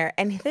DJing there.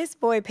 And this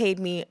boy paid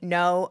me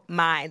no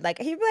mind. Like,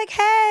 he'd be like,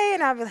 hey.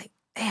 And I'd be like,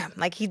 damn.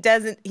 Like,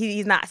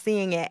 he's not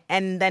seeing it.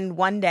 And then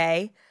one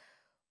day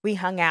we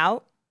hung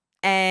out,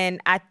 and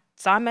I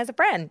saw him as a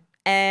friend.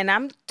 And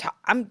I'm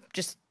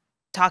just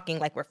talking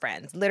like we're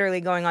friends, literally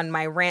going on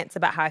my rants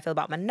about how I feel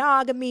about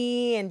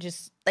monogamy and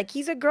just like,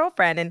 he's a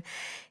girlfriend. And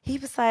he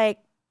was like,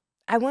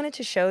 I wanted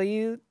to show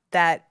you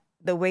that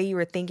the way you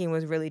were thinking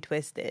was really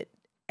twisted.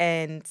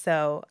 And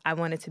so I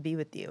wanted to be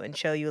with you and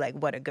show you like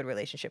what a good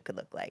relationship could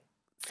look like.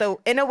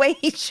 So in a way,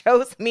 he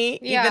chose me,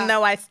 even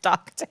though I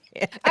stalked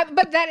him.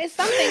 But that is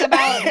something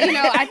about,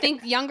 I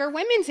think younger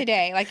women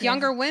today, like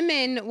younger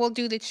women will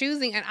do the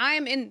choosing. And I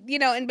am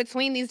in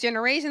between these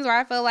generations where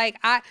I feel like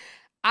I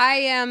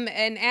am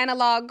an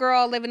analog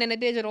girl living in a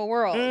digital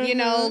world,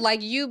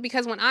 like you,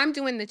 because when I'm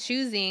doing the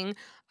choosing,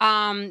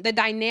 the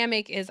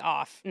dynamic is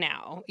off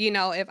now.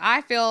 If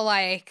I feel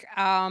like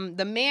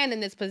the man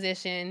in this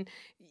position,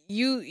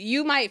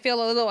 you might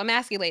feel a little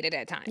emasculated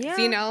at times,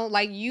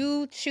 like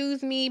you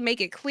choose me, make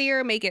it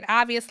clear, make it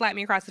obvious, slap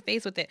me across the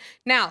face with it.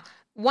 Now,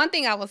 one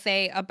thing I will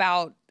say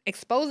about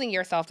exposing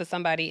yourself to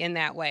somebody in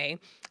that way,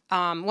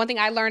 one thing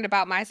I learned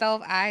about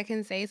myself, I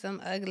can say some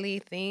ugly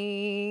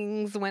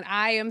things when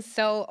I am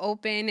so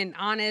open and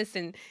honest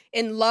and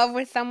in love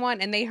with someone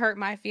and they hurt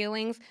my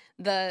feelings.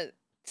 The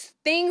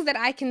things that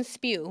I can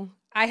spew,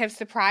 I have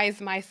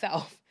surprised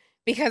myself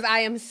because I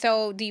am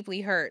so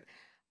deeply hurt.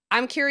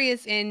 I'm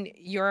curious, in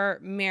your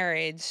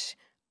marriage,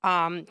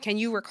 can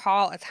you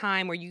recall a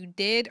time where you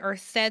did or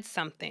said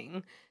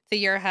something to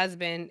your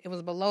husband? It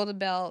was below the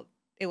belt.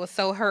 It was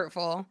so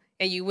hurtful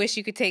and you wish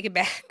you could take it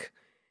back.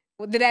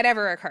 Did that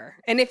ever occur?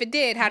 And if it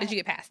did, how did you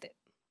get past it?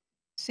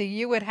 See,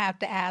 you would have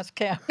to ask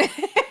him.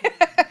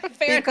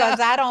 Fair because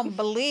enough. I don't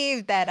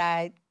believe that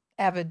I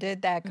ever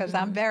did that, because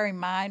I'm very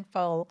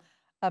mindful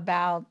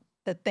about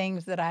the the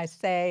things that I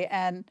say.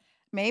 And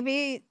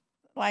maybe,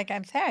 like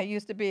I'm saying, I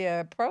used to be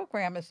a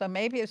programmer, so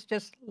maybe it's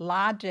just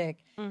logic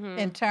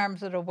in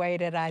terms of the way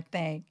that I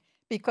think.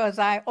 Because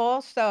I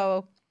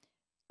also,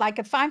 like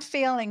if I'm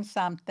feeling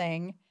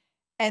something,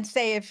 and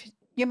say if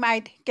you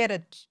might get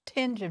a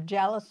tinge of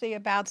jealousy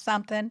about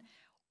something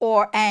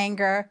or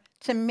anger,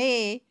 to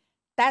me,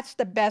 that's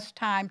the best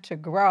time to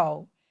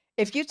grow.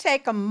 If you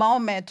take a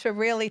moment to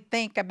really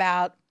think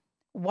about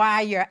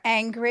why you're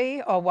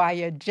angry or why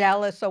you're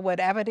jealous or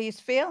whatever these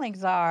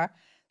feelings are,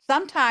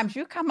 sometimes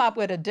you come up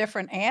with a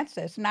different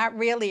answer. It's not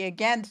really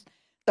against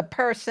the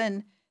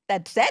person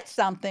that said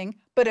something,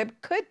 but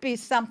it could be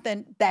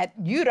something that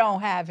you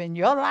don't have in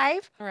your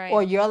life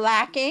or you're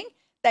lacking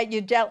that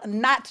you're jealous.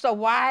 Not so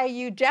why are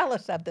you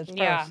jealous of this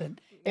person?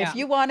 If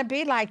you want to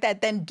be like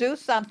that, then do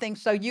something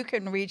so you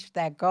can reach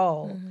that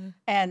goal.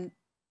 And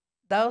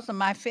those are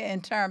my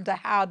in terms of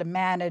how to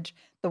manage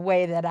the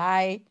way that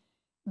I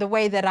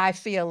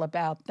feel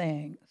about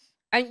things.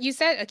 And you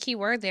said a key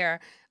word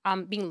there,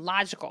 being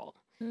logical.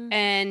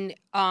 And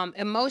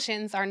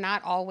emotions are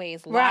not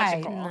always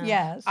logical. Right.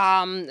 Yes.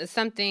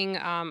 Something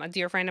a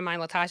dear friend of mine,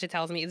 Latasha,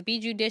 tells me is be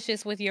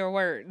judicious with your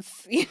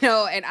words.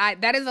 And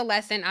that is a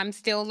lesson I'm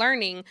still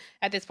learning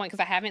at this point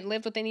because I haven't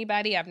lived with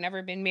anybody. I've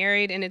never been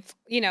married, and it's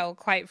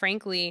quite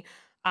frankly,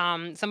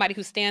 somebody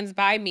who stands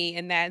by me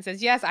in that and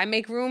says, yes, I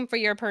make room for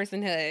your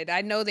personhood.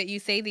 I know that you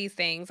say these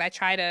things. I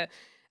try to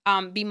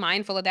be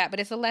mindful of that,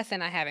 but it's a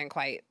lesson I haven't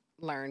quite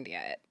learned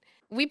yet.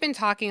 We've been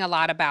talking a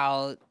lot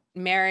about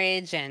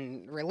marriage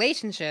and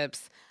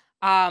relationships,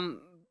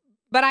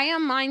 but I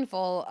am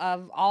mindful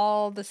of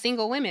all the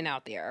single women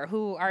out there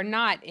who are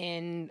not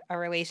in a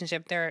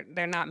relationship. They're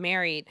not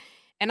married,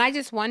 and I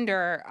just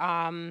wonder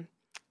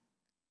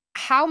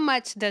how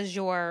much does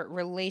your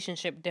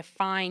relationship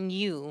define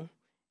you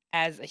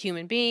as a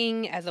human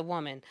being, as a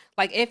woman?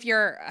 Like if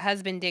your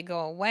husband did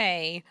go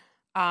away,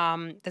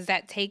 does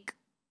that take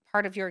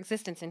part of your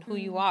existence and who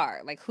you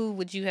are? Like who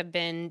would you have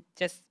been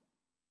just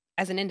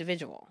as an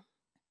individual?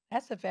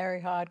 That's a very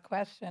hard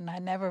question. I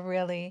never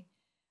really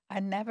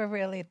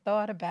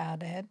thought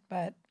about it,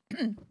 but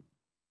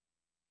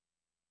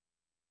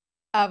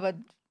I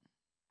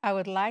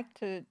would like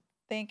to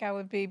think I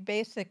would be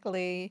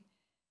basically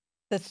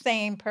the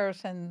same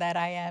person that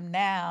I am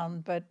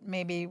now, but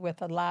maybe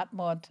with a lot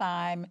more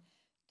time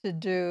to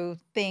do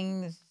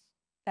things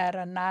that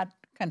are not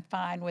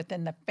confined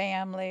within the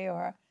family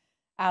or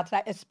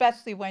outside,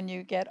 especially when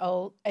you get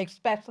old,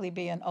 especially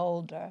being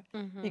older,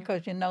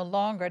 because you're no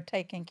longer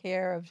taking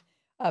care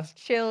of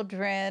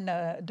children,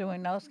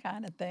 doing those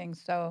kind of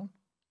things. So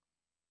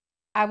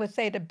I would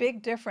say the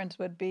big difference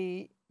would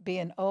be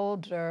being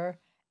older,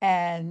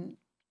 and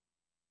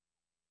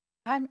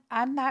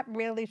I'm not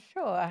really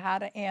sure how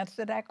to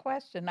answer that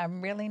question.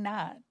 I'm really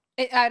not.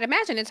 I'd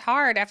imagine it's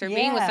hard after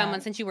being with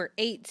someone since you were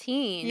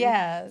 18.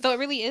 Yes. So it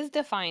really is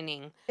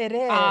defining. It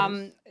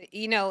is.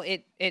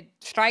 It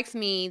strikes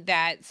me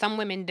that some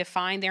women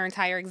define their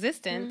entire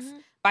existence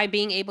by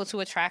being able to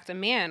attract a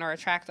man or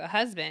attract a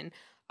husband.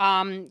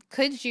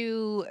 Could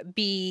you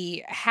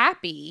be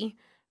happy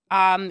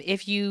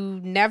if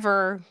you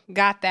never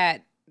got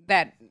that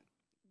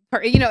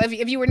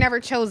if you were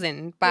never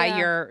chosen by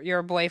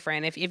your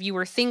boyfriend, if you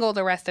were single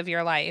the rest of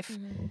your life,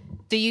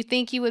 do you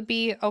think you would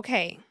be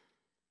okay?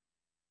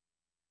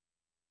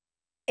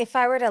 If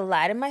I were to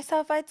lie to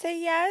myself, I'd say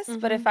yes.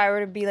 But if I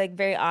were to be like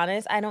very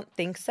honest, I don't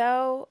think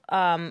so.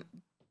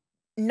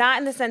 Not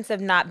in the sense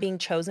of not being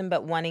chosen,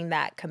 but wanting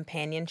that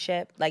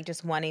companionship, like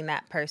just wanting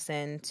that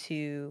person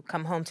to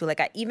come home to.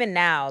 Like even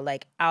now,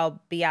 like I'll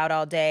be out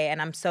all day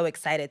and I'm so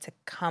excited to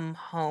come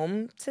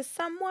home to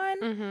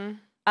someone.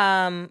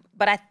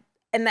 But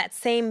in that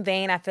same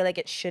vein, I feel like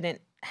it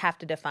shouldn't have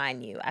to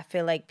define you. I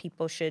feel like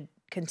people should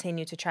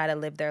continue to try to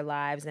live their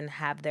lives and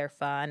have their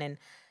fun and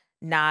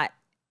not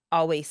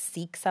always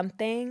seek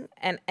something.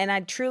 And I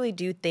truly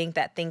do think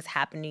that things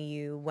happen to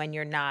you when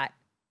you're not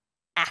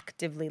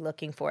actively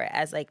looking for it,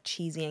 as like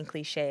cheesy and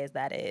cliche as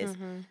that is.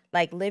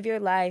 Like live your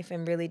life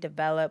and really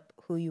develop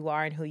who you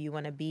are and who you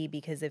want to be,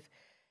 because if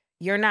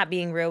you're not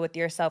being real with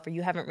yourself or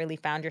you haven't really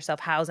found yourself,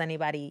 how's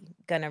anybody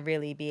gonna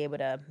really be able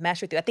to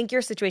mesh with you? I think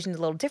your situation is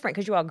a little different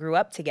because you all grew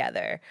up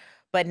together,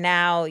 but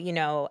now,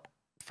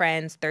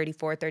 friends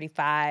 34,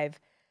 35,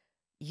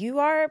 you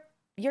are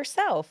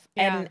yourself.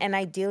 And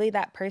ideally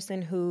that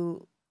person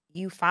who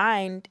you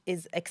find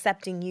is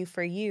accepting you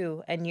for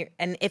you, and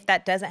if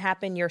that doesn't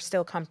happen, you're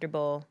still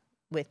comfortable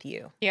with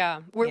you.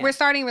 We're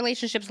starting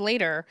relationships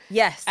later.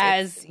 Yes,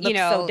 as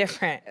so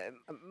different.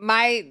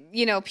 My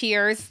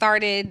peers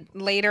started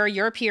later.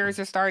 Your peers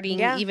are starting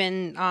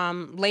even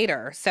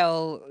later.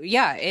 So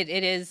it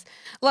is.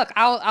 Look,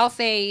 I'll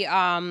say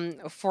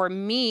for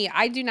me,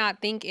 I do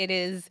not think it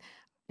is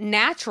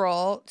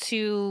natural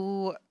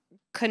to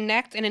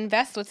connect and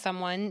invest with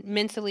someone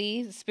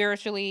mentally,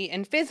 spiritually,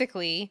 and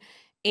physically,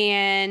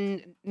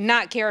 and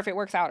not care if it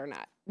works out or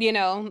not,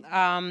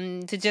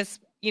 to just,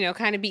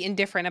 kind of be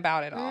indifferent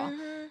about it all.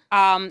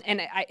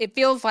 And it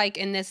feels like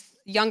in this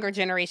younger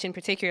generation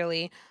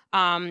particularly,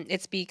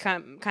 it's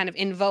become kind of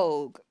in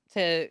vogue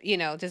to,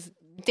 just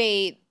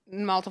date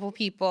multiple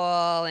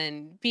people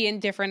and being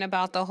different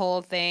about the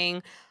whole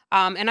thing.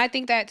 And I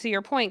think that, to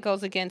your point,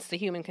 goes against the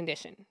human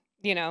condition.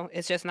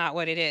 It's just not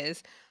what it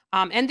is.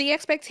 And the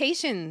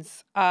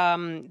expectations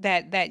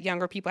that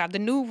younger people have, the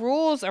new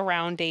rules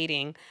around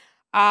dating.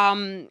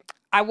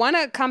 I want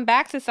to come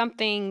back to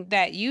something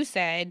that you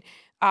said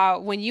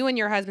when you and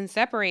your husband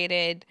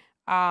separated.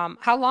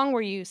 How long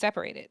were you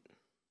separated?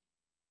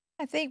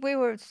 I think we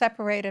were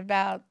separated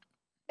about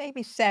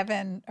maybe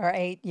 7 or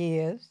 8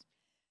 years.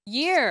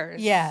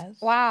 Years. Yes.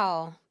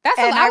 Wow. That's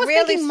And I was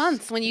really thinking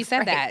months when you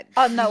said that.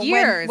 Oh no,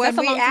 years. When That's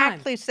a we long time.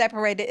 actually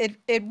separated,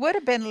 it would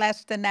have been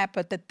less than that.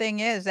 But the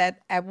thing is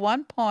that at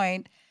one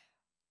point,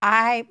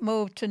 I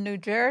moved to New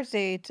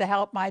Jersey to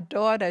help my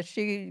daughter.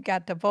 She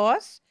got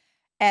divorced,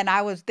 and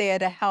I was there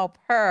to help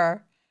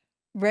her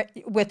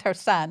with her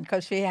son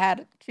because she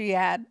had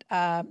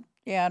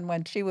and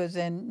when she was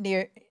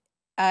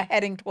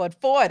heading toward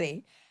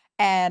 40,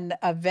 and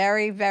a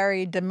very,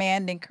 very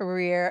demanding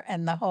career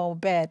and the whole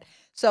bit.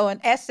 So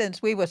in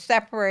essence, we were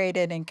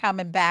separated and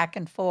coming back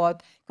and forth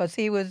because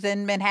he was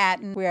in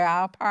Manhattan where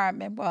our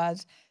apartment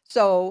was.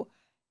 So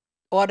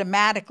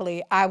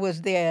automatically, I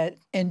was there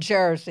in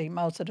Jersey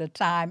most of the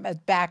time as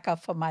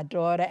backup for my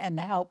daughter and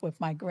to help with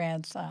my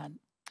grandson.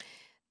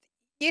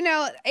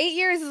 8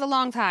 years is a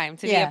long time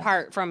to be Yes.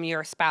 apart from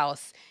your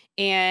spouse.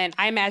 And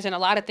I imagine a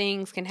lot of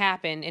things can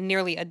happen in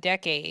nearly a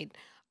decade.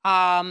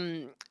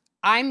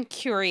 I'm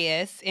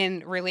curious,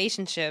 in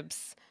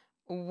relationships,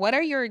 what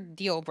are your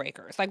deal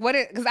breakers? Like,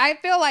 because I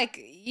feel like,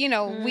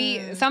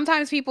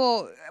 sometimes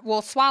people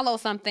will swallow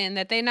something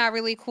that they're not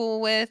really cool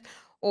with,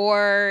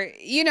 or,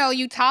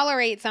 you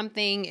tolerate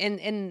something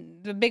in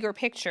the bigger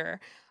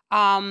picture.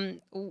 I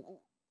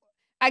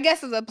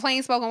guess the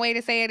plain spoken way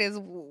to say it is,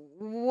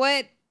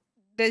 what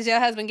does your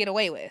husband get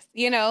away with?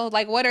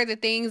 Like, what are the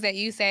things that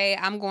you say,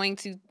 I'm going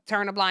to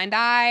turn a blind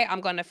eye, I'm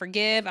going to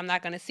forgive, I'm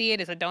not going to see it.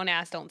 It's a don't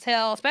ask, don't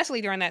tell,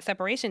 especially during that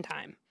separation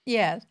time.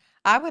 Yes.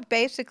 I would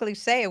basically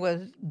say it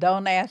was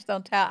don't ask,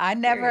 don't tell. I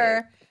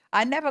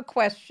never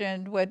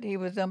questioned what he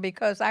was doing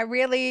because I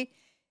really,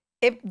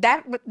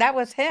 that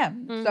was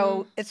him. Mm-hmm.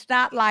 So it's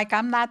not like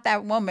I'm not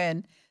that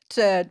woman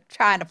to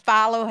try to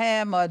follow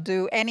him or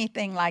do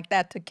anything like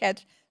that to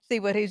see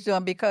what he's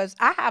doing, because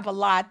I have a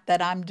lot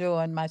that I'm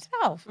doing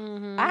myself.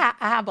 Mm-hmm. I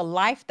have a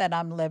life that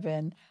I'm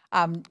living.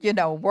 I'm,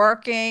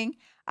 working.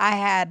 I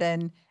had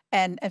and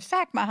in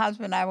fact, my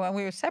husband and I, when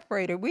we were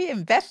separated, we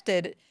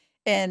invested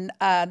in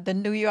the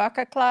New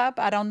Yorker Club.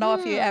 I don't know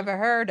if you ever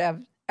heard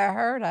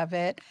of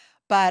it,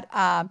 but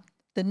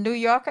the New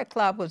Yorker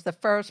Club was the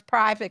first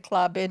private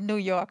club in New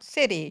York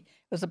City.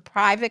 It was a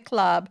private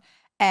club,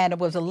 and it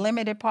was a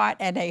limited part,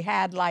 and they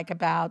had like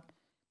about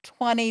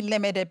 20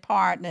 limited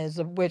partners,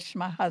 of which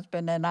my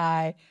husband and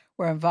I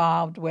were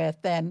involved with,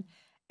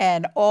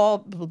 and all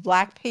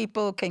Black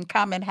people can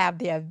come and have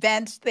the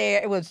events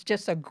there. It was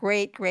just a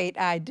great, great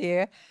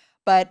idea.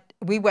 But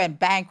we went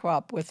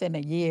bankrupt within a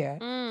year.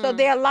 So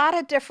there are a lot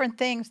of different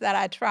things that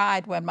I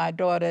tried when my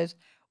daughters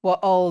were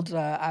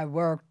older. I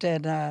worked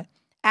in an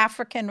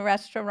African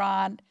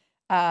restaurant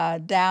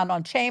down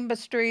on Chambers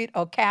Street,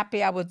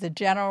 Okapi. I was the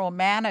general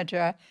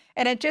manager.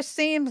 And it just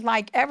seems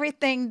like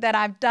everything that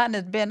I've done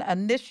has been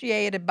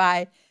initiated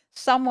by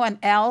someone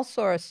else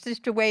or a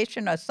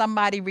situation, or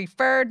somebody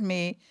referred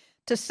me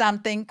to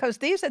something, because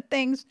these are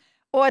things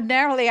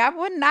ordinarily I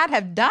would not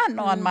have done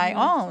on my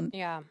own.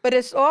 Yeah. But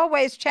it's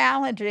always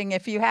challenging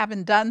if you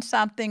haven't done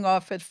something, or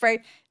if it's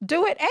afraid.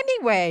 Do it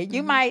anyway.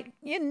 You might,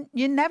 you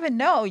never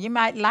know. You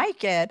might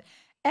like it.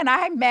 And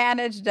I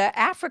managed an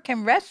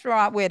African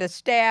restaurant where the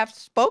staff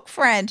spoke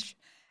French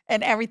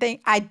and everything.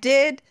 I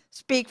did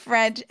speak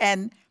French,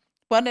 and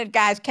one of the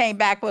guys came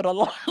back with a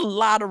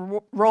lot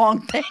of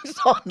wrong things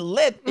on the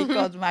list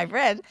because of my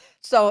French.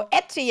 So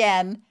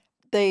Etienne,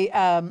 the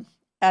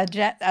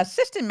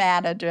assistant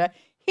manager,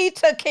 he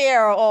took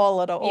care of all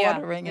of the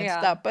ordering and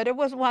stuff. But it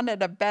was one of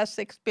the best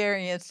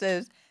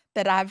experiences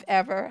that I've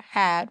ever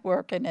had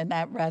working in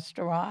that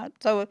restaurant.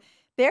 So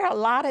there are a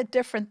lot of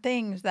different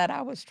things that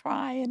I was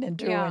trying and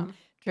doing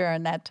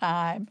during that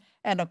time.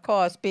 And of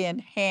course, being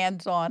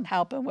hands-on,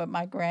 helping with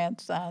my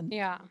grandson.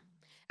 Yeah.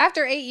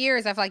 After 8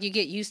 years, I feel like you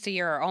get used to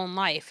your own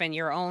life and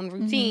your own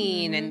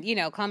routine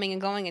and, coming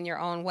and going in your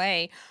own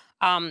way.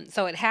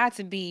 So it had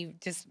to be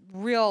just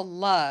real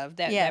love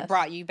that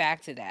brought you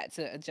back to that,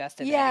 to adjust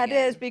to that Yeah, again.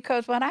 it is,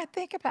 because when I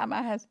think about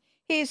my husband,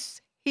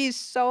 he's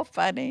so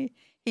funny.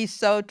 He's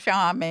so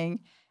charming.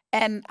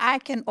 And I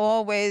can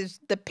always,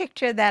 the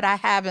picture that I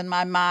have in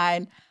my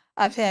mind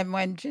of him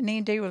when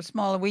Janine D was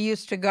smaller, we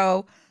used to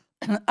go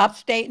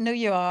upstate New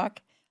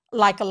York,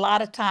 like a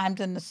lot of times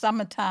in the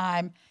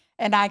summertime.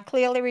 And I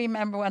clearly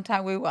remember one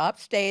time we were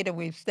upstate and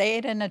we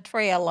stayed in a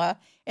trailer.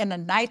 In the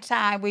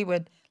nighttime, we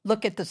would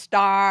look at the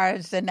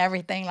stars and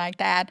everything like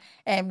that.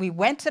 And we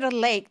went to the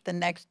lake the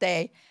next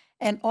day,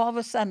 and all of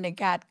a sudden it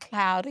got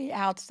cloudy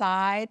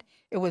outside.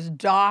 It was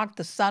dark.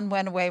 The sun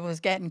went away. It was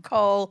getting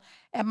cold.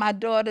 And my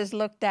daughters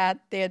looked at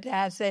their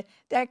dad and said,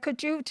 "Dad,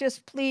 could you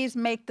just please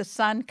make the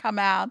sun come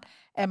out?"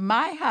 And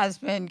my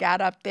husband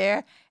got up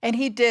there and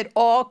he did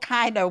all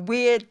kind of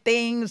weird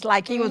things,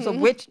 like he was a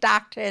witch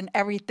doctor and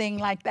everything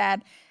like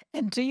that.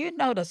 And do you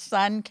know the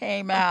sun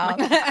came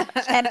out?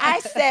 And I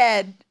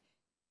said,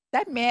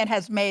 that man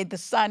has made the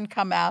sun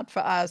come out for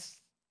us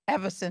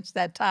ever since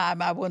that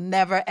time. I will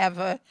never,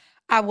 ever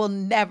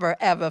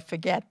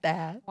forget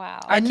that. Wow.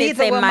 Our And kids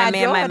neither say, will my my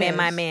man,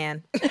 my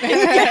man, daughters. my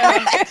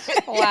man.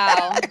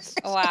 Wow.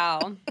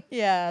 Wow.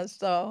 Yeah,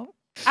 so.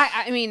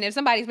 I mean, if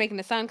somebody's making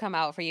the sun come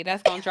out for you,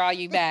 that's gonna draw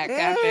you back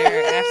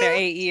after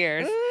 8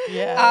 years.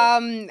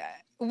 Yeah.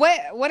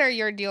 What are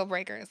your deal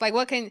breakers? Like,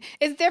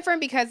 it's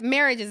different because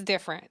marriage is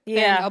different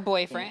than a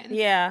boyfriend.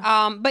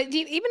 Yeah. But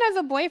even as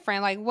a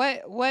boyfriend, like,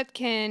 what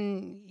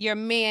can your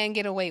man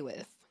get away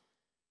with?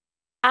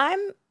 I'm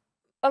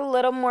a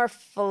little more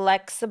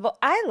flexible.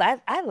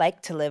 I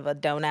like to live a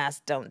don't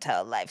ask, don't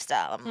tell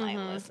lifestyle. I'm like,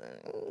 listen,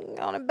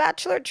 on a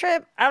bachelor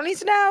trip, I don't need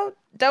to know.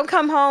 Don't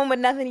come home with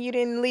nothing you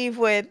didn't leave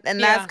with. And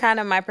that's kind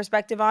of my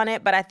perspective on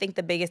it. But I think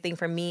the biggest thing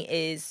for me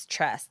is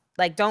trust.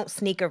 Like, don't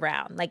sneak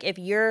around. Like, if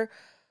you're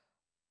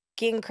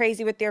getting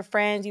crazy with your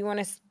friends, you want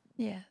to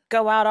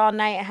go out all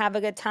night and have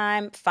a good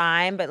time,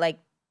 fine. But, like,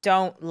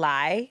 don't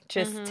lie.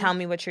 Just tell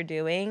me what you're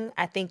doing.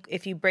 I think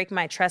if you break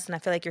my trust and I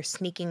feel like you're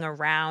sneaking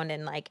around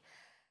and, like,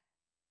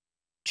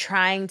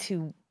 trying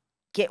to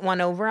get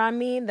one over on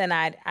me, then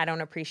I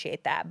don't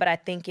appreciate that. But I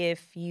think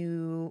if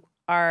you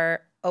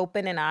are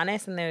open and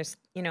honest and there's,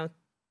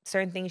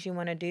 certain things you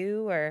want to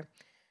do or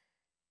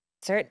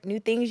certain new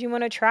things you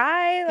want to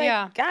try,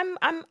 like,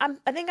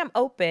 I think I'm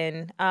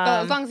open.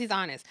 As long as he's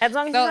honest. As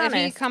long as he's honest. So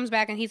if he comes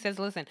back and he says,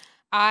 listen,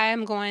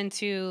 I'm going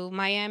to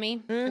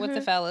Miami with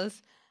the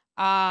fellas.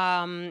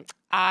 We're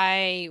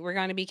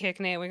going to be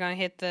kicking it. We're going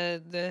to hit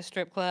the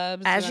strip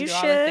clubs. As we're you do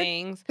all should. the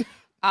things.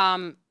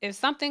 If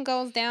something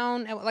goes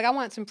down, like, I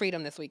want some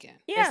freedom this weekend.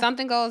 Yeah. If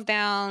something goes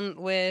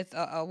down with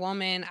a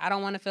woman, I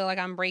don't want to feel like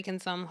I'm breaking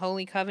some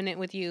holy covenant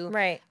with you.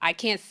 Right. I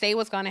can't say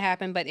what's going to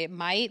happen, but it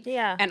might.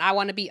 Yeah. And I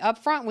want to be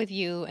upfront with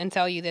you and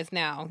tell you this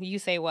now. You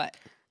say what?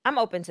 I'm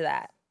open to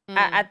that.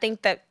 I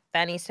think that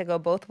needs to go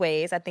both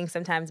ways. I think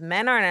sometimes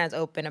men aren't as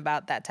open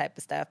about that type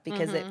of stuff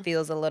because it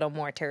feels a little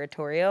more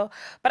territorial.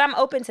 But I'm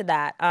open to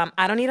that.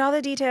 I don't need all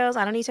the details.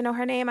 I don't need to know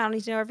her name. I don't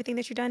need to know everything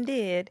that you done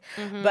did.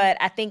 But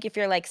I think if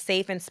you're, like,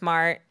 safe and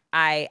smart,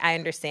 I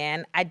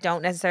understand. I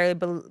don't necessarily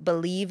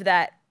believe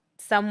that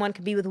someone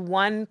could be with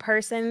one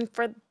person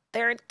for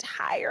their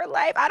entire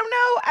life. I don't know.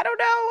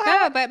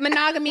 No, but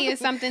monogamy is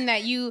something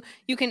that you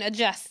can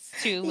adjust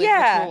to with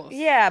rules.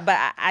 Yeah, but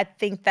I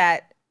think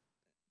that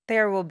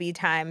there will be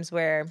times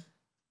where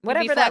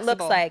whatever that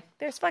looks like,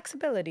 there's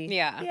flexibility.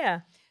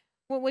 Yeah.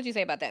 What would you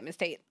say about that, Miss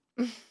Tate?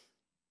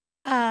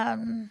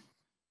 I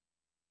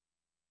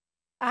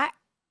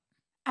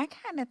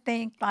kind of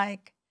think,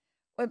 like,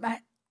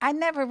 I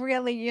never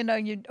really,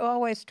 you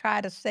always try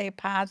to stay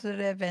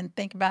positive and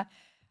think about.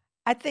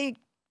 I think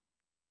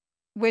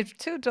with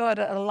two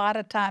daughters, a lot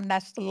of time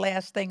that's the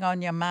last thing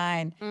on your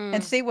mind.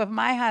 And see, with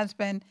my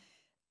husband,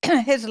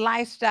 his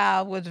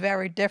lifestyle was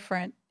very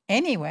different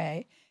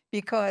anyway,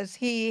 because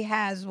he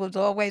was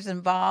always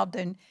involved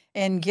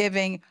in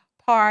giving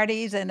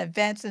parties and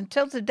events.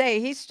 Until today,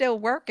 he's still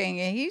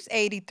working, and he's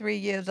 83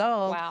 years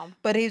old. Wow.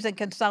 But he's a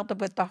consultant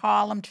with the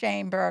Harlem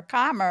Chamber of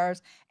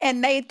Commerce,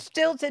 and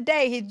still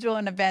today he's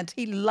doing events.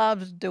 He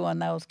loves doing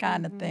those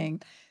kind of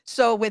things.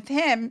 So with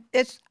him,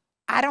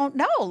 I don't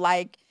know,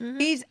 like,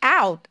 he's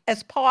out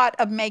as part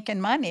of making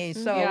money.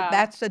 So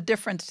that's a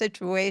different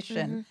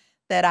situation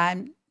that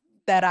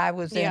I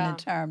was in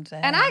terms of.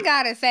 And I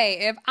gotta say,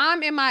 if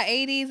I'm in my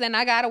 80s and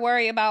I gotta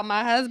worry about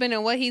my husband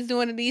and what he's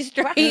doing in these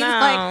streets,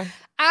 like,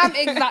 I'm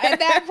exhausted. At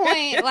that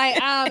point, like,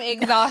 I'm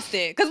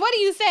exhausted. Because what do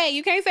you say?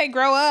 You can't say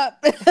grow up.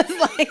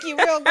 It's like, you're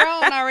real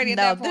grown already at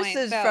that point. No,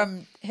 this is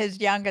from his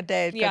younger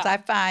days, because I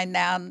find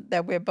now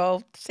that we're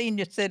both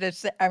senior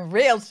citizens,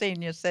 real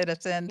senior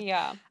citizens.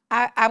 Yeah.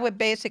 I would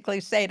basically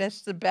say this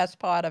is the best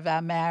part of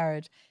our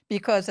marriage,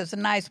 because it's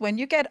nice. When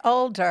you get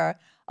older,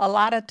 a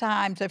lot of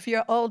times, if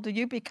you're older,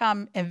 you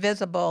become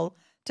invisible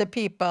to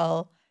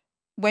people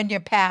when you're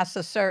past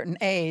a certain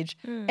age.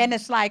 And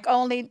it's like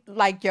only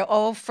like your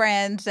old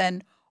friends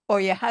or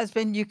your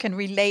husband, you can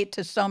relate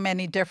to so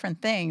many different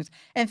things.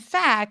 In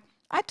fact,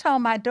 I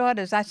told my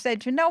daughters, I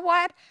said, you know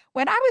what?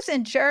 When I was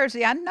in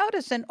Jersey, I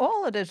noticed in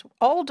all of this,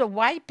 older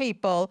white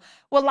people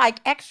were, like,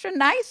 extra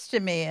nice to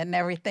me and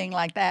everything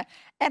like that.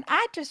 And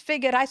I just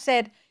figured, I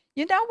said,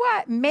 you know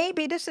what?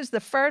 Maybe this is the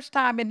first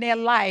time in their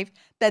life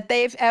that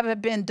they've ever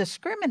been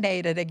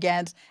discriminated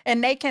against,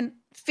 and they can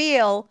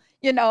feel,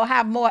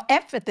 have more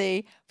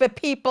empathy for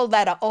people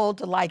that are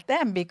older like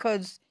them,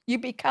 because you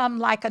become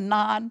like a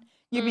non-person,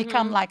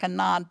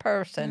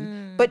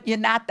 but you're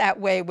not that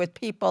way with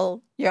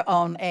people your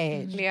own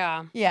age.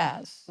 Yeah.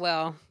 Yes.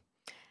 Well,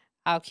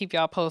 I'll keep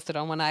y'all posted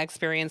on when I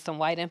experience some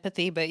white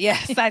empathy, but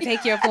yes, I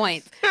take your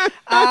points.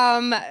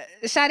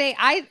 Sade,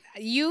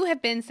 you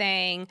have been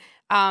saying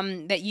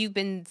that you've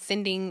been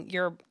sending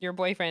your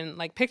boyfriend,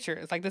 like,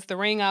 pictures, like, this is the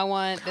ring I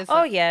want.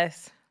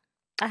 Yes,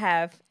 I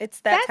have.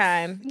 It's that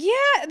time. Yeah,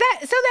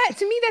 so that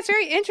to me, that's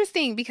very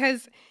interesting,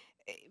 because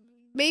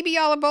maybe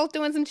y'all are both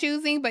doing some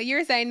choosing, but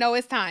you're saying, no,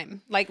 it's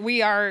time. Like,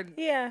 we are.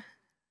 Yeah.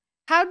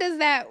 How does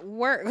that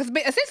work? 'Cause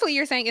essentially,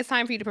 you're saying it's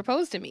time for you to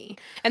propose to me.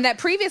 And that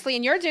previously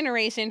in your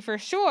generation, for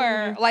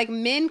sure, like,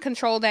 men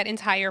controlled that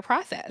entire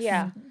process.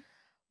 Yeah.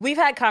 We've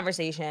had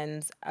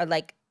conversations,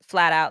 like,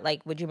 flat out,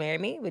 like, would you marry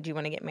me? Would you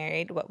want to get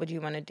married? What would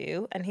you want to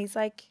do? And he's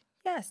like,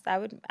 yes, I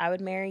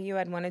would marry you.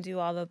 I'd want to do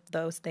all of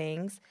those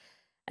things.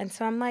 And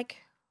so I'm like,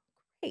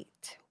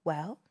 great.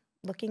 Well,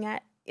 looking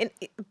at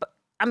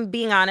I'm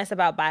being honest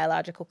about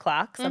biological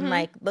clocks. I'm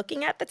like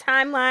looking at the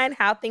timeline,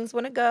 how things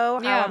want to go,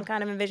 how I'm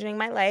kind of envisioning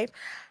my life.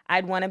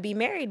 I'd want to be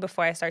married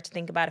before I start to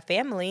think about a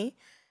family.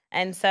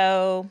 And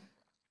so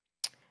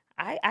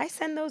I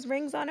send those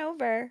rings on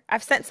over.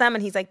 I've sent some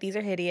and he's like, these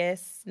are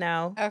hideous.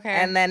 No. Okay.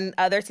 And then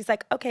others, he's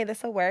like, okay,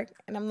 this will work.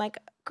 And I'm like,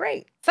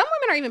 great. Some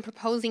women are even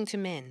proposing to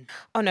men.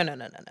 Oh, no.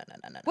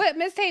 What,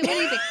 Miss Tate, what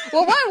do you think?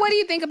 Well, one, what do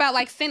you think about,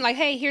 like, send, like,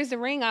 hey, here's the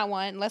ring I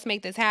want. Let's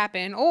make this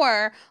happen.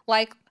 Or,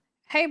 like,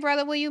 hey,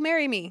 brother, will you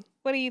marry me?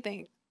 What do you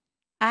think?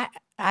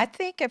 I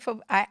think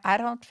I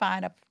don't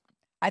find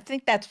I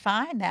think that's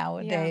fine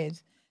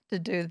nowadays to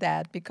do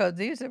that because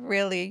these are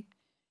really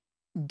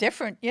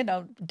different,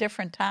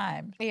 different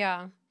times.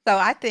 Yeah. So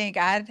I think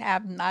I'd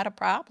have not a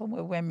problem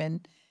with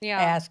women Yeah.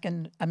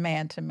 asking a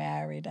man to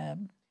marry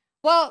them.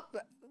 Well,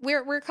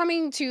 we're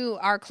coming to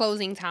our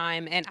closing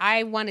time, and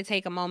I want to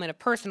take a moment of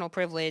personal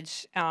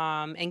privilege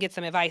and get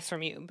some advice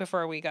from you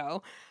before we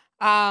go.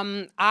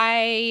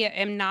 I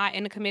am not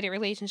in a committed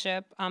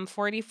relationship. I'm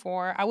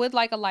 44. I would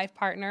like a life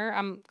partner.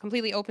 I'm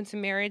completely open to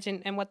marriage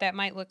and what that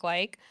might look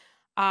like.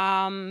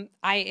 I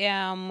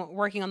am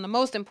working on the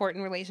most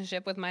important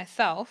relationship with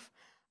myself.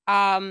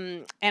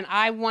 And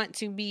I want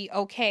to be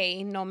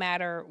okay no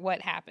matter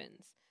what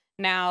happens.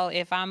 Now,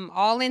 if I'm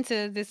all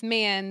into this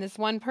man, this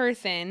one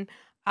person,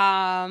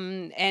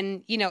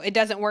 and it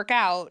doesn't work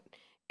out,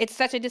 it's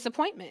such a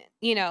disappointment,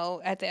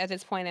 at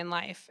this point in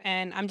life.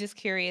 And I'm just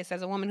curious,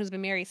 as a woman who's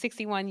been married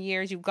 61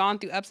 years, you've gone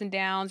through ups and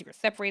downs, you were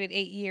separated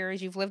 8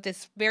 years, you've lived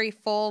this very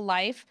full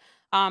life,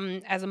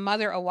 as a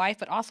mother, a wife,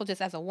 but also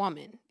just as a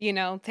woman,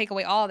 take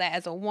away all that.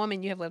 As a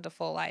woman, you have lived a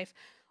full life.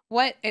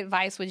 What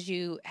advice would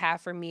you have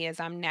for me as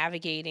I'm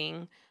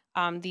navigating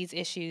these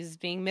issues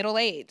being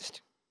middle-aged?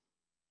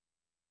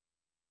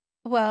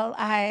 Well,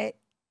 I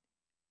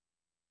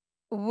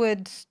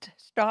would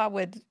start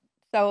with,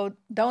 so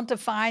don't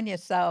define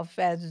yourself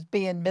as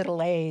being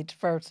middle-aged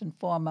first and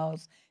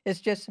foremost.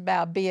 It's just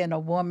about being a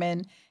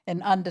woman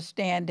and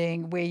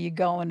understanding where you're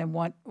going and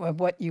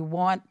what you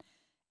want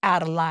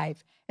out of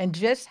life. And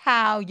just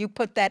how you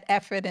put that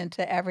effort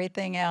into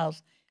everything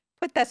else,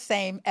 put that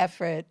same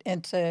effort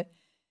into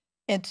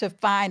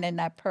finding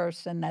that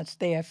person that's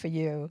there for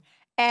you.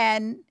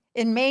 And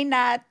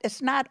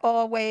it's not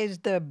always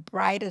the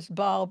brightest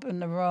bulb in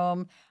the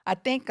room. I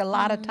think a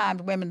lot of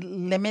times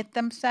women limit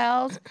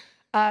themselves.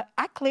 I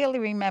clearly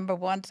remember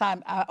one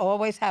time, I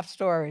always have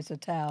stories to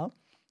tell.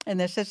 And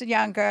this is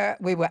younger,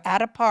 we were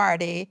at a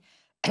party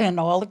and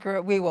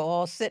we were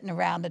all sitting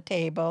around the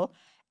table.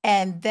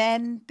 And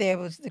then there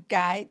was the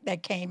guy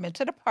that came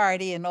into the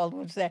party and all of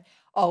them said,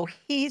 oh,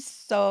 he's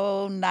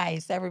so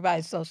nice.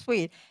 Everybody's so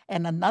sweet.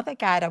 And another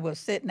guy that was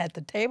sitting at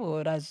the table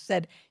with us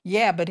said,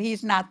 yeah, but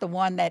he's not the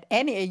one that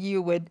any of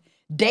you would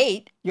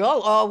date. You're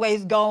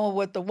always going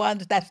with the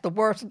ones that's the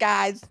worst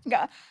guys,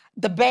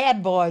 the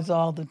bad boys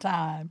all the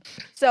time.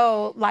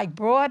 So, like,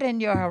 broaden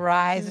your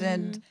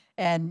horizons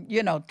and,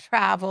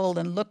 travel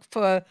and look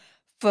for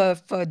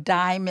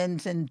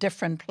diamonds in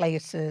different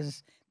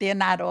places. They're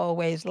not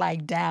always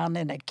like down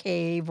in a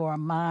cave or a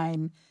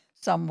mine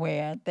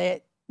somewhere.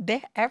 They're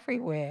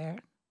everywhere.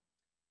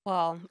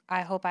 Well,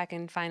 I hope I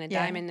can find a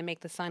diamond to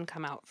make the sun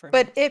come out for me.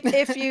 But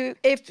if you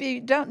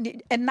don't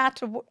need, and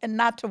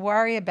not to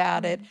worry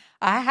about it,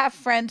 I have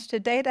friends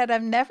today that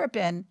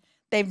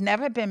they've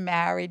never been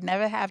married,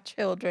 never have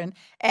children,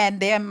 and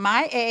they're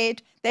my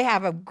age. They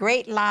have a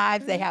great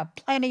life. They have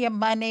plenty of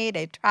money.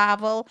 They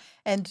travel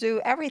and do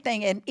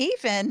everything. And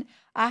even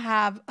I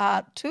have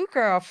 2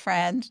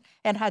 girlfriends,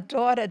 and her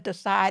daughter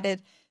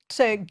decided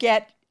to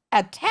get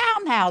a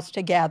townhouse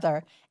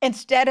together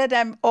instead of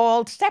them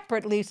all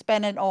separately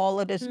spending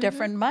all of this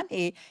different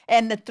money.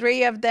 And the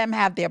 3 of them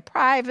have their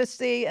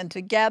privacy, and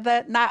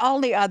together, not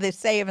only are they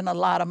saving a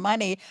lot of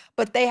money,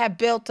 but they have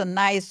built a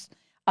nice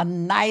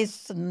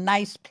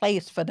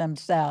place for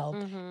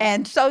themselves.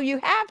 And so you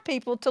have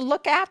people to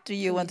look after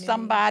you and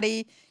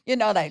somebody,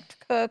 that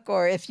cook,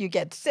 or if you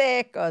get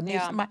sick or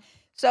need somebody.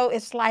 So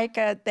it's like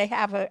they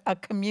have a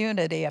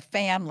community, a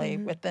family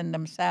within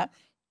themselves.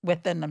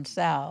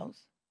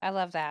 I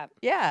love that.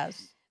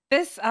 Yes.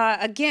 This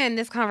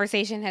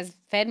conversation has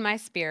fed my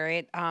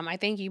spirit. I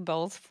thank you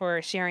both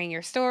for sharing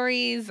your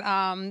stories.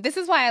 This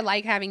is why I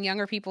like having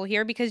younger people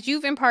here, because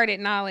you've imparted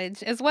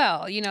knowledge as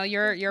well.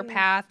 Your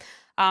path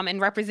and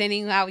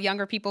representing how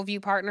younger people view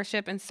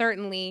partnership, and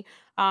certainly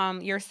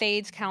your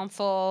sage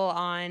counsel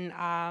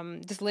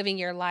on just living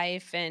your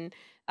life, and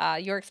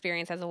your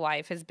experience as a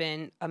wife has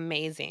been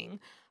amazing.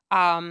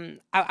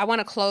 I want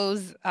to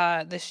close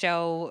the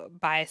show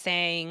by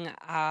saying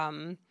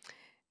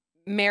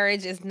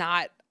marriage is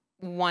not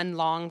one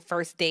long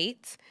first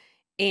date.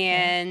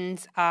 And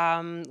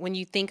when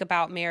you think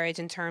about marriage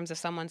in terms of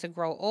someone to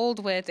grow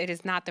old with, it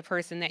is not the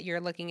person that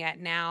you're looking at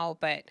now,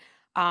 but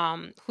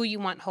who you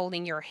want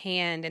holding your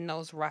hand in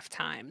those rough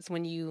times.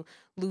 When you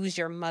lose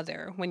your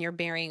mother, when you're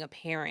burying a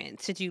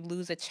parent, should you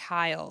lose a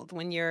child,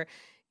 when you're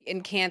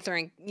in cancer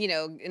and, you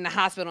know, in the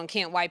hospital and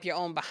can't wipe your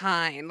own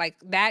behind. Like,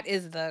 that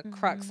is the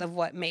crux of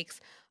what makes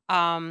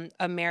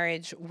a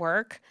marriage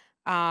work.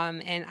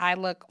 And I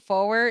look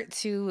forward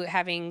to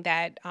having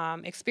that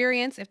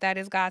experience, if that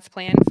is God's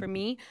plan for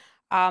me.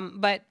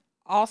 But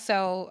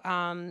also,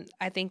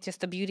 I think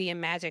just the beauty and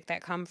magic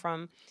that come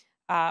from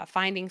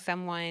finding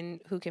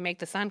someone who can make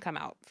the sun come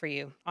out for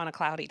you on a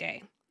cloudy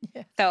day.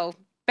 Yeah. So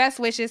best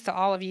wishes to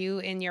all of you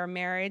in your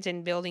marriage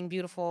and building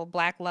beautiful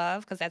Black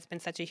love, because that's been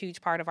such a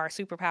huge part of our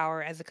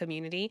superpower as a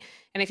community.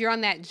 And if you're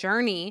on that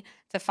journey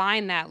to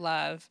find that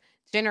love,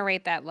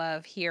 generate that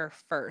love here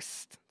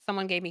first.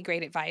 Someone gave me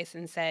great advice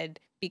and said,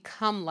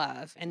 become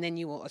love, and then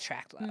you will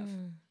attract love.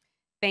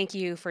 Thank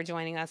you for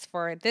joining us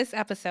for this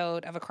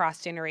episode of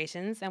Across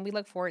Generations, and we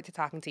look forward to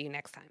talking to you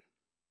next time.